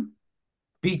 Who?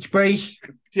 Beach Break.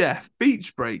 Jeff.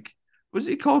 Beach Break. Was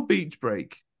it called Beach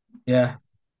Break? Yeah.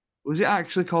 Was it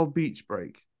actually called Beach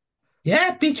Break?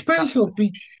 Yeah, Beach Break. That's or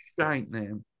Beach. Giant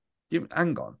name.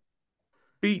 Hang on.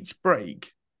 Beach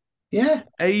Break. Yeah.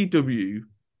 AEW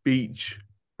Beach.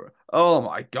 Oh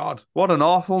my God. What an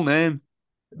awful name.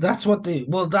 That's what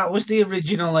that was the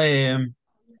original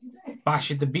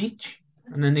Bash at the Beach.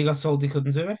 And then they got told they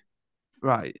couldn't do it.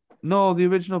 Right. No, the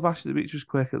original Bash at the Beach was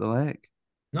Quake at the Lake.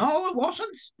 No, it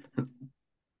wasn't.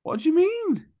 What do you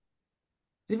mean?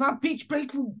 They've had Beach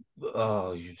Break for...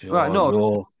 Right,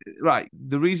 no. Right.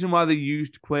 The reason why they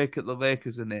used Quake at the Lake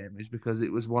as a name is because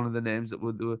it was one of the names that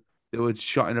they were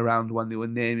shotting around when they were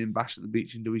naming Bash at the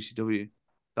Beach in WCW.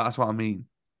 That's what I mean.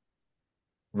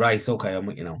 Right, okay, I'm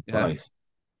with you now. Yeah.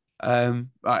 Right.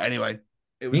 Right, anyway.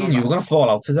 Me and you were going to fall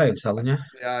out today, I'm telling you.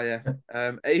 Yeah.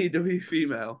 AEW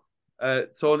female.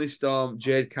 Tony Storm,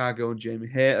 Jade Cargill, and Jamie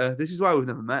Hayter. This is why we've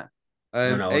never met.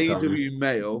 AEW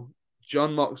male,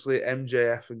 John Moxley,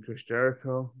 MJF, and Chris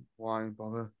Jericho. Why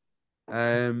bother?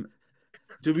 WWE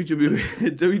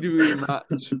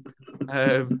match.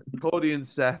 Cody and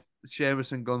Seth,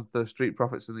 Sheamus and Gunther, Street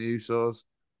Profits and the Usos.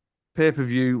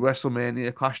 Pay-per-view,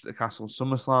 WrestleMania, Clash at the Castle,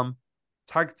 SummerSlam.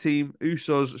 Tag team,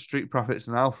 Usos, Street Profits,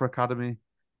 and Alpha Academy.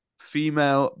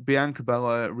 Female, Bianca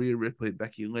Belair, Rhea Ripley,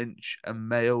 Becky Lynch. And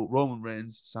male, Roman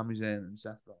Reigns, Sami Zayn, and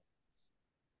Seth Rollins.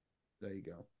 There you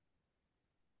go.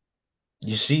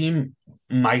 You seem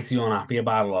mighty unhappy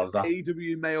about a lot of that.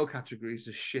 AEW male category is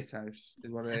a shithouse,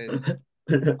 is what it is.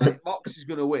 Like, Mox is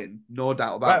going to win, no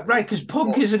doubt about it. Right, because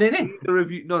Punk isn't in it.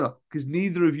 Because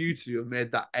neither of you two have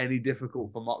made that any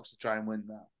difficult for Mox to try and win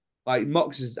that. Like,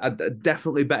 Mox is a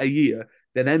definitely better year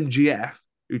than MGF,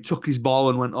 who took his ball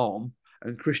and went home,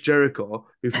 and Chris Jericho,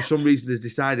 who for some reason has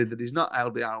decided that he's not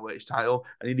held the ROH title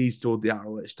and he needs to hold the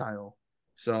ROH title.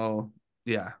 So,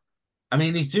 yeah. I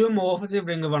mean, he's doing more for the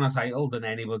Ring of Honor title than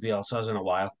anybody else has in a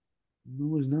while.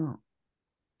 No, he's not.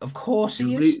 Of course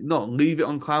he is. Leave it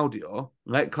on Claudio.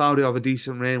 Let Claudio have a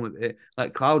decent reign with it.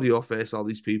 Let Claudio face all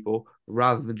these people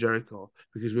rather than Jericho.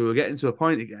 Because we were getting to a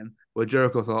point again where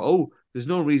Jericho thought, oh, there's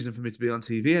no reason for me to be on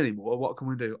TV anymore. What can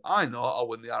we do? I know I'll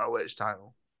win the ROH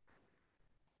title.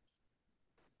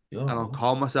 And I'll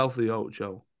call myself the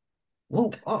Ocho.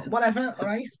 Well, whatever, all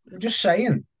right? I'm just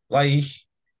saying. Like,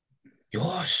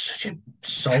 you're such a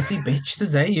salty bitch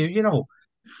today, you know.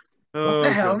 What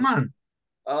the hell, man?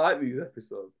 I like these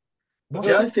episodes.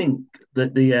 See, I think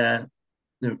that the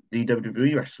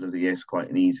WWE Wrestler of the Year is quite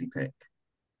an easy pick.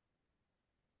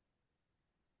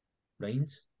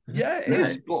 Reigns? Yeah, it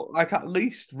is. But, like, at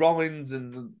least Rollins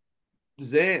and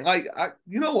Zayn. Like,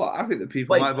 you know what? I think that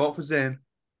people might vote for Zayn.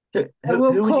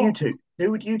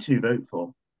 Who would you two vote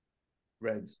for?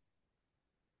 Reds.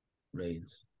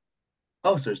 Reigns.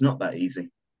 Oh, so it's not that easy.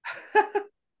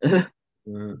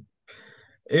 Mm.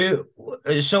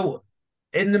 So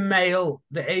in the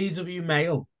AEW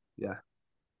male, Yeah.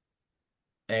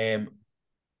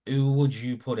 who would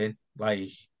you put in? Like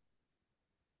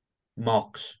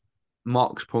Mox,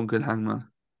 Mox, Punk, and Hangman.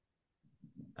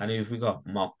 and who've we got?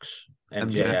 Mox, MJF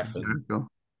MJF, and and Jericho.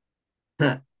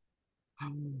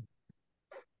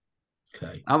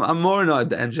 okay. I'm more annoyed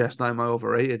that MJF's not my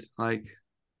overrated. Like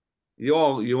you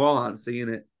all aren't seeing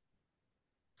it.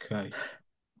 Okay.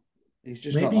 He's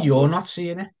just not Maybe that you're good. not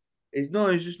seeing it. He's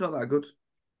just not that good.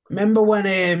 Remember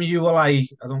when you were like,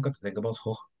 I don't get to think about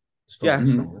Hook stuff. Yeah,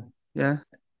 Mhm. yeah.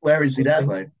 Where is he Same there thing.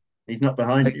 though? He's not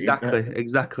behind you, but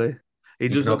Exactly. He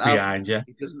He's doesn't not have behind you.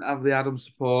 he doesn't have the Adam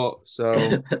support, so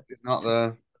he's not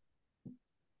there. You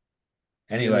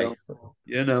Anyway, know,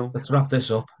 you know. let's wrap this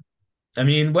up. I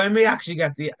mean, when we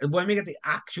get the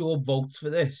actual votes for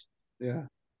this, Yeah.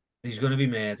 he's going to be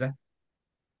murder.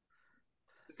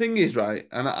 The thing is, right,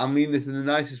 and I mean this in the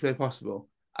nicest way possible.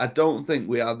 I don't think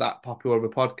we are that popular of a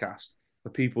podcast for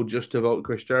people just to vote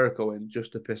Chris Jericho in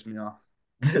just to piss me off.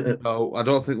 No, I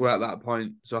don't think we're at that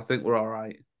point. So I think we're all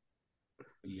right.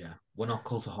 Yeah, we're not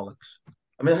cultaholics.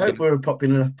 I mean, I hope we're a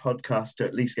popular enough podcast to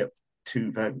at least get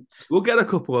 2 votes. We'll get a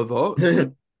couple of votes. Who's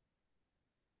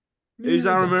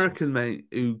Yeah, our I guess. American mate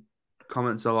who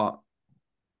comments a lot?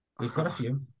 We've got a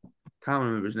few. Can't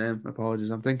remember his name. Apologies.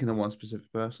 I'm thinking of one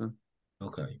specific person.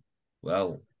 Okay.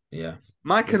 Well, yeah.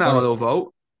 Mike We've got Canal will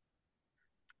vote.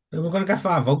 We're going to get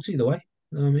 5 votes either way.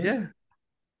 You know what I mean? Yeah.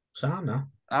 Sound now.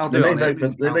 I'll They do it may on vote for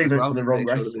Amy's they may account as vote well for the to wrong make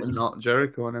sure that it's wrestlers. not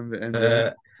Jericho and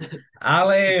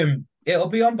MJF. It'll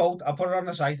be on both. I'll put it on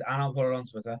the site and I'll put it on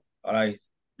Twitter. All right.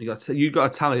 You got to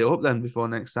tally it up then before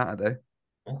next Saturday.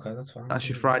 Okay, that's fine. That's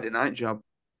your Friday night job.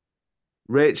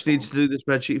 Rach needs to do the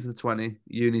spreadsheet for the 20.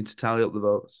 You need to tally up the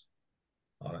votes.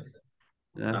 All right.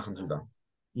 Yeah. Nothing to done.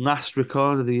 Last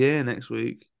record of the year next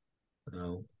week.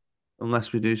 No,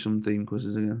 Unless we do some theme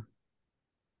quizzes again.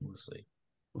 we'll see.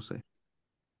 We'll see.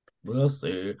 We'll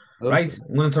see. Right,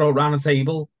 I'm going to throw it around the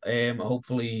table.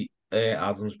 Hopefully,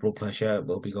 Adam's blood pressure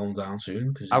will be going down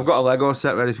soon because I've got a Lego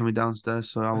set ready for me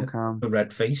downstairs, so I will calm. a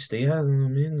red face there. You know what I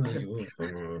mean?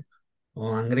 Like,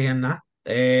 all angry and that.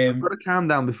 I've got to calm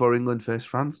down before England face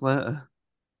France later.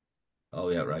 Oh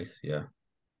yeah, right. Yeah.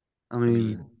 I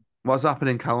mean, what's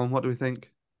happening, Callum? What do we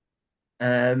think?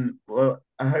 Well,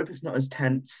 I hope it's not as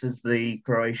tense as the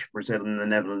Croatia, Brazil, and the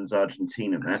Netherlands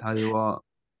Argentina I match. tell you what.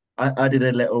 I did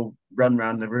a little run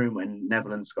around the room when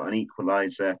Netherlands got an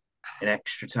equaliser in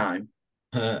extra time,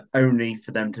 only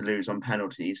for them to lose on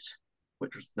penalties,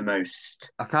 which was the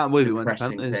most I can't believe it went to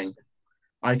depressing penalties. thing.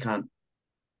 I can't.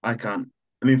 I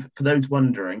mean, for those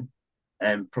wondering,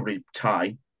 probably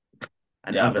Ty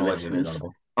and Yeah, other listeners,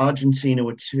 Argentina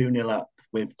were 2-0 up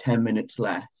with 10 minutes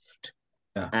left.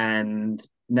 Yeah. And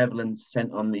Netherlands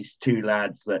sent on these 2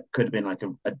 lads that could have been like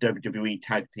a WWE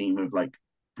tag team of like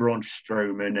Braun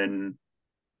Strowman and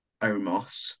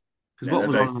Omos. Because what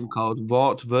was one of them called?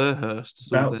 Wout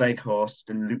Verhurst or Wout something. Weghorst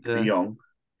and Luke de Jong.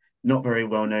 Not very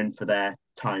well known for their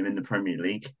time in the Premier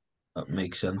League. That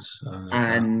makes sense.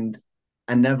 And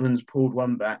Netherlands pulled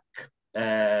one back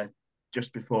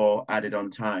just before added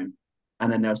on time.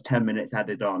 And then there was 10 minutes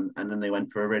added on. And then they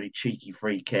went for a really cheeky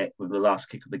free kick with the last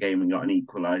kick of the game and got an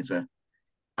equaliser.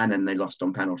 And then they lost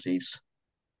on penalties.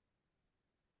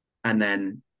 And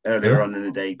then earlier on in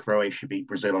the day, Croatia beat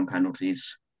Brazil on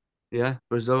penalties. Yeah,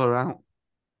 Brazil are out.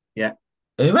 Yeah.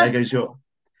 There goes your...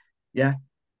 Yeah.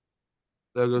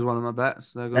 There goes one of my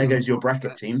bets. There goes your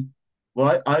bracket team.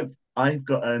 Well, I've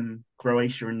got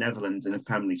Croatia and Netherlands in a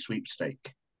family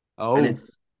sweepstake. Oh. And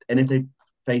if they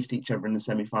faced each other in the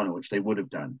semi-final, which they would have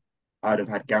done, I'd have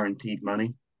had guaranteed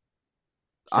money.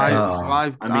 So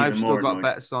I've still got annoyed.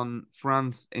 bets on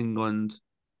France, England,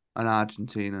 and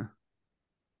Argentina.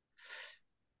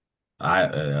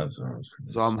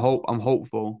 So I'm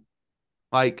hopeful.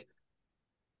 Like,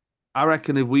 I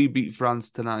reckon if we beat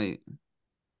France tonight,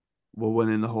 we're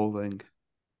winning the whole thing.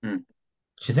 Do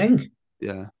you think?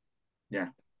 Yeah. Yeah.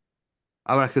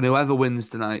 I reckon whoever wins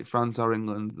tonight, France or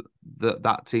England,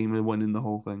 that team are winning the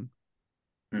whole thing.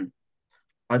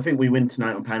 I think we win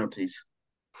tonight on penalties.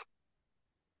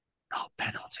 No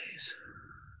penalties.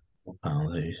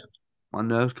 Penalties. My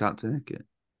nerves can't take it.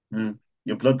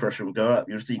 Your blood pressure will go up.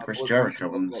 You'll see Chris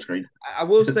Jericho on the screen. I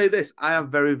will say this: I have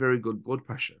very, very good blood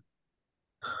pressure.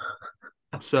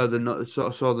 So the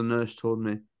nurse told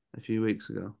me a few weeks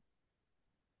ago.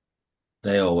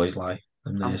 They always lie.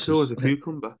 I'm cool as a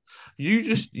cucumber.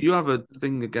 You have a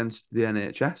thing against the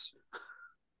NHS.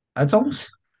 I don't.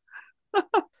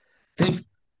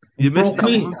 You missed that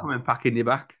one coming back in your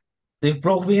back. They've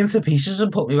broke me into pieces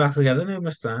and put me back together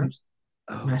numerous times.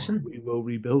 Oh, Messing. we will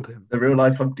rebuild him. The real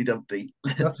life Humpty Dumpty.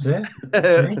 That's it.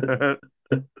 That's me.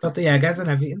 Got the egghead and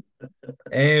everything.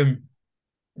 Um,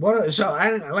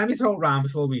 let me throw it round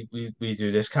before we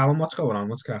do this. Callum, what's going on?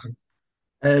 What's cracking?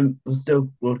 There's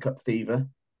still World Cup fever,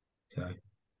 Okay.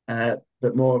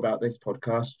 but more about this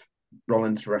podcast.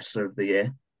 Rollins Wrestler of the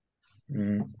Year,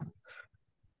 Mm.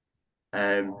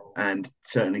 and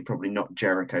certainly probably not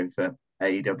Jericho for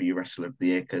AEW Wrestler of the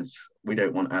Year because we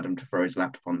don't want Adam to throw his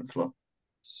laptop on the floor.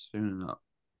 Soon enough.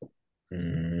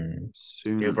 Mm.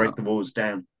 Soon He'll enough. break the walls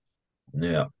down.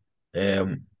 Yeah.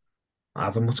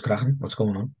 Adam, what's cracking? What's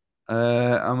going on?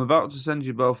 I'm about to send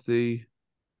you both the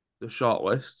short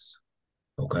lists,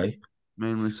 Okay.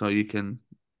 mainly so you can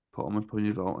put them up on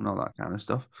your vote and all that kind of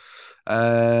stuff.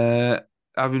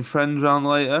 Having friends round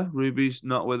later. Ruby's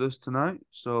not with us tonight,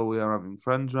 so we are having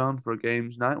friends round for a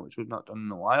games night, which we've not done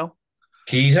in a while.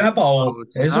 Keys in a bowl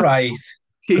is right.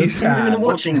 Good Keys Even time.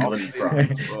 watch England,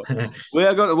 France.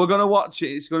 We're gonna watch it.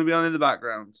 It's gonna be on in the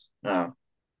background. Oh,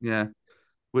 Yeah,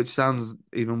 which sounds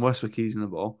even worse for keys in the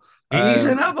ball. Keys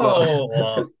in a But-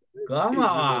 bowl. Come Keys in the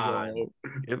on. ball.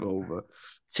 Give over.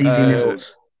 cheesy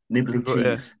nibbles, nibbly but yeah.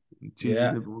 cheese. Cheesy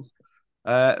Yeah. nibbles.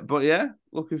 But yeah,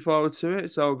 looking forward to it.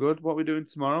 It's all good. What are we doing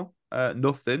tomorrow?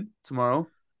 Nothing tomorrow.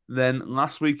 Then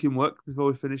last week in work before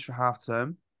we finish for half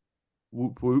term.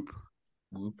 Whoop whoop.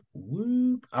 Whoop,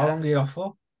 whoop. How long are you off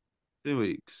for? 2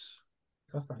 weeks.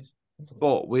 That's nice.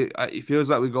 But it feels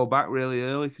like we go back really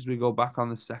early because we go back on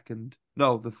the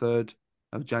 3rd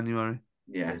of January.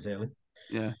 Yeah. It's early.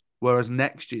 Yeah. Whereas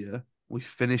next year we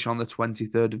finish on the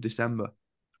 23rd of December.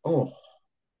 Oh,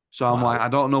 So I'm Wow. like, I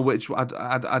don't know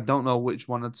I don't know which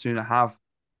one I'd sooner have,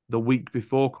 the week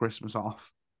before Christmas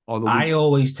off or the week. I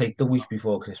always take the week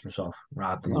before Christmas off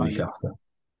rather than the week Right. after.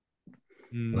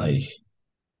 Mm. Like,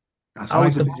 That's I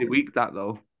always like a the- busy week, that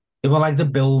though. it was like the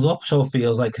build up, so it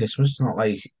feels like Christmas. It's not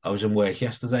like I was in work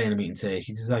yesterday and I'm eating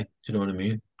turkey today. Do you know what I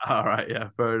mean? All right, yeah,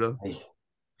 fair enough. Like,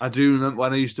 I do remember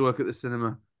when I used to work at the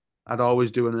cinema, I'd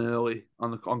always do an early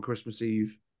on Christmas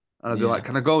Eve, and I'd be Yeah. like,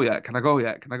 "Can I go yet? Can I go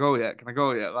yet? Can I go yet? Can I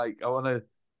go yet?" Like I want to,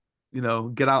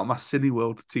 get out my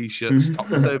Cineworld t-shirt, stop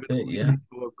serving all these Yeah. people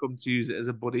who have come to use it as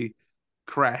a buddy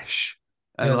crash,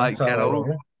 and Yeah, like that's get how I on.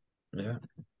 roll.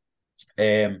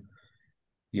 Yeah.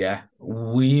 Yeah.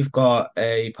 We've got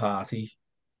a party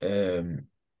to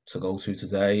go to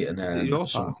today, and Is then it your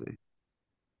party?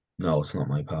 No, it's not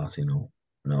my party. No,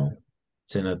 no,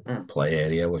 it's in a Oh. play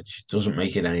area, which doesn't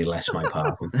make it any less my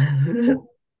party.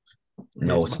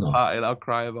 No, it's my not. party, and I'll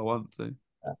cry if I want to.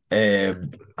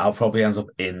 I'll probably end up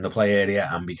in the play area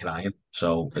and be crying,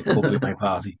 so it could be my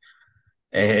party.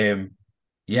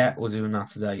 Yeah, we're doing that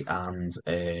today, and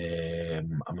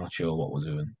I'm not sure what we're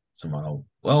doing tomorrow.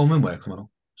 Well, I'm in work tomorrow,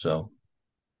 so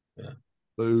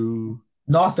Boo.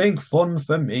 nothing fun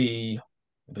for me.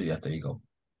 But yeah, there you go.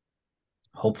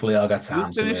 Hopefully, I'll get Have you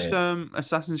time finished to.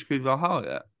 Assassin's Creed Valhalla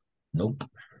yet? Nope.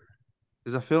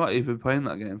 Because I feel like you've been playing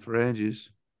that game for ages.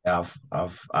 I've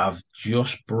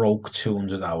just broke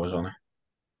 200 hours on it.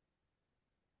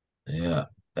 Yeah.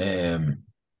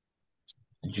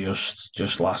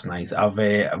 Just last night.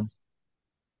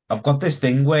 I've got this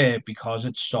thing where because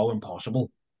it's so impossible,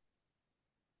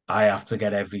 I have to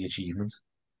get every achievement,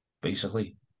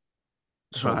 basically.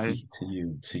 Trophy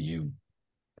to you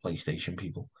PlayStation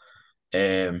people.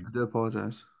 I do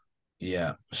apologize.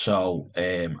 Yeah. So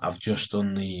I've just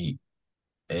done the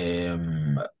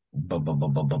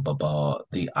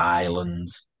the Island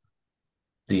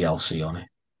DLC on it.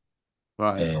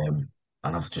 Right.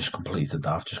 And I've just completed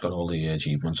that. I've just got all the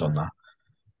achievements on that.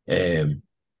 Yeah,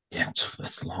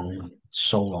 it's long. It's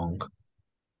so long.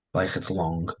 Like it's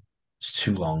long. It's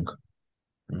too long.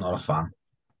 I'm not a fan,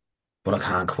 but I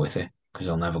can't quit it because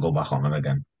I'll never go back on it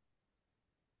again.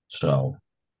 So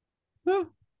Yeah.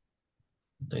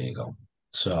 there you go.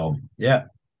 So yeah,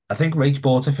 I think Rach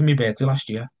bought it for my birthday last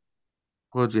year.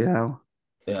 Bloody hell.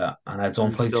 Yeah, and I don't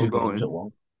You're play still two games going. at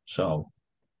once. So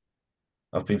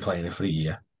I've been playing it for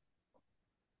a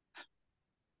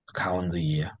calendar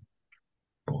year.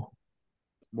 But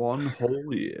One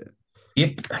whole year.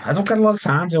 yep, I don't get a lot of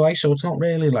time, do I? So it's not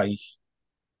really like, you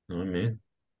know what I mean?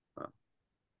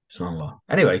 It's not a lot.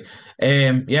 Anyway,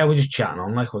 yeah, we're just chatting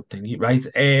on like what thingy, right?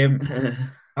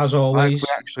 As Like always, we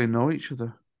actually know each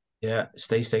other. yeah,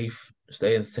 stay safe,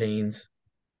 stay entertained,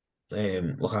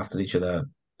 look after each other,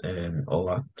 all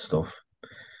that stuff.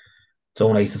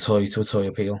 Donate a toy to a toy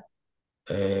appeal.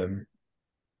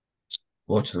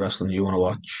 Watch the wrestling you want to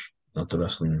watch, not the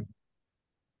wrestling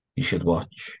you should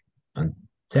watch, and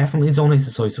definitely donate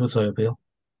a toy to a toy appeal.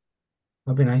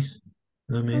 That'd be nice.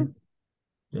 You know what I mean?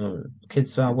 You know,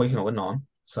 kids are waking up with none.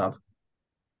 Sad.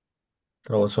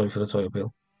 They're all toy for the toy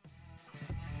appeal.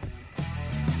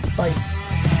 Bye.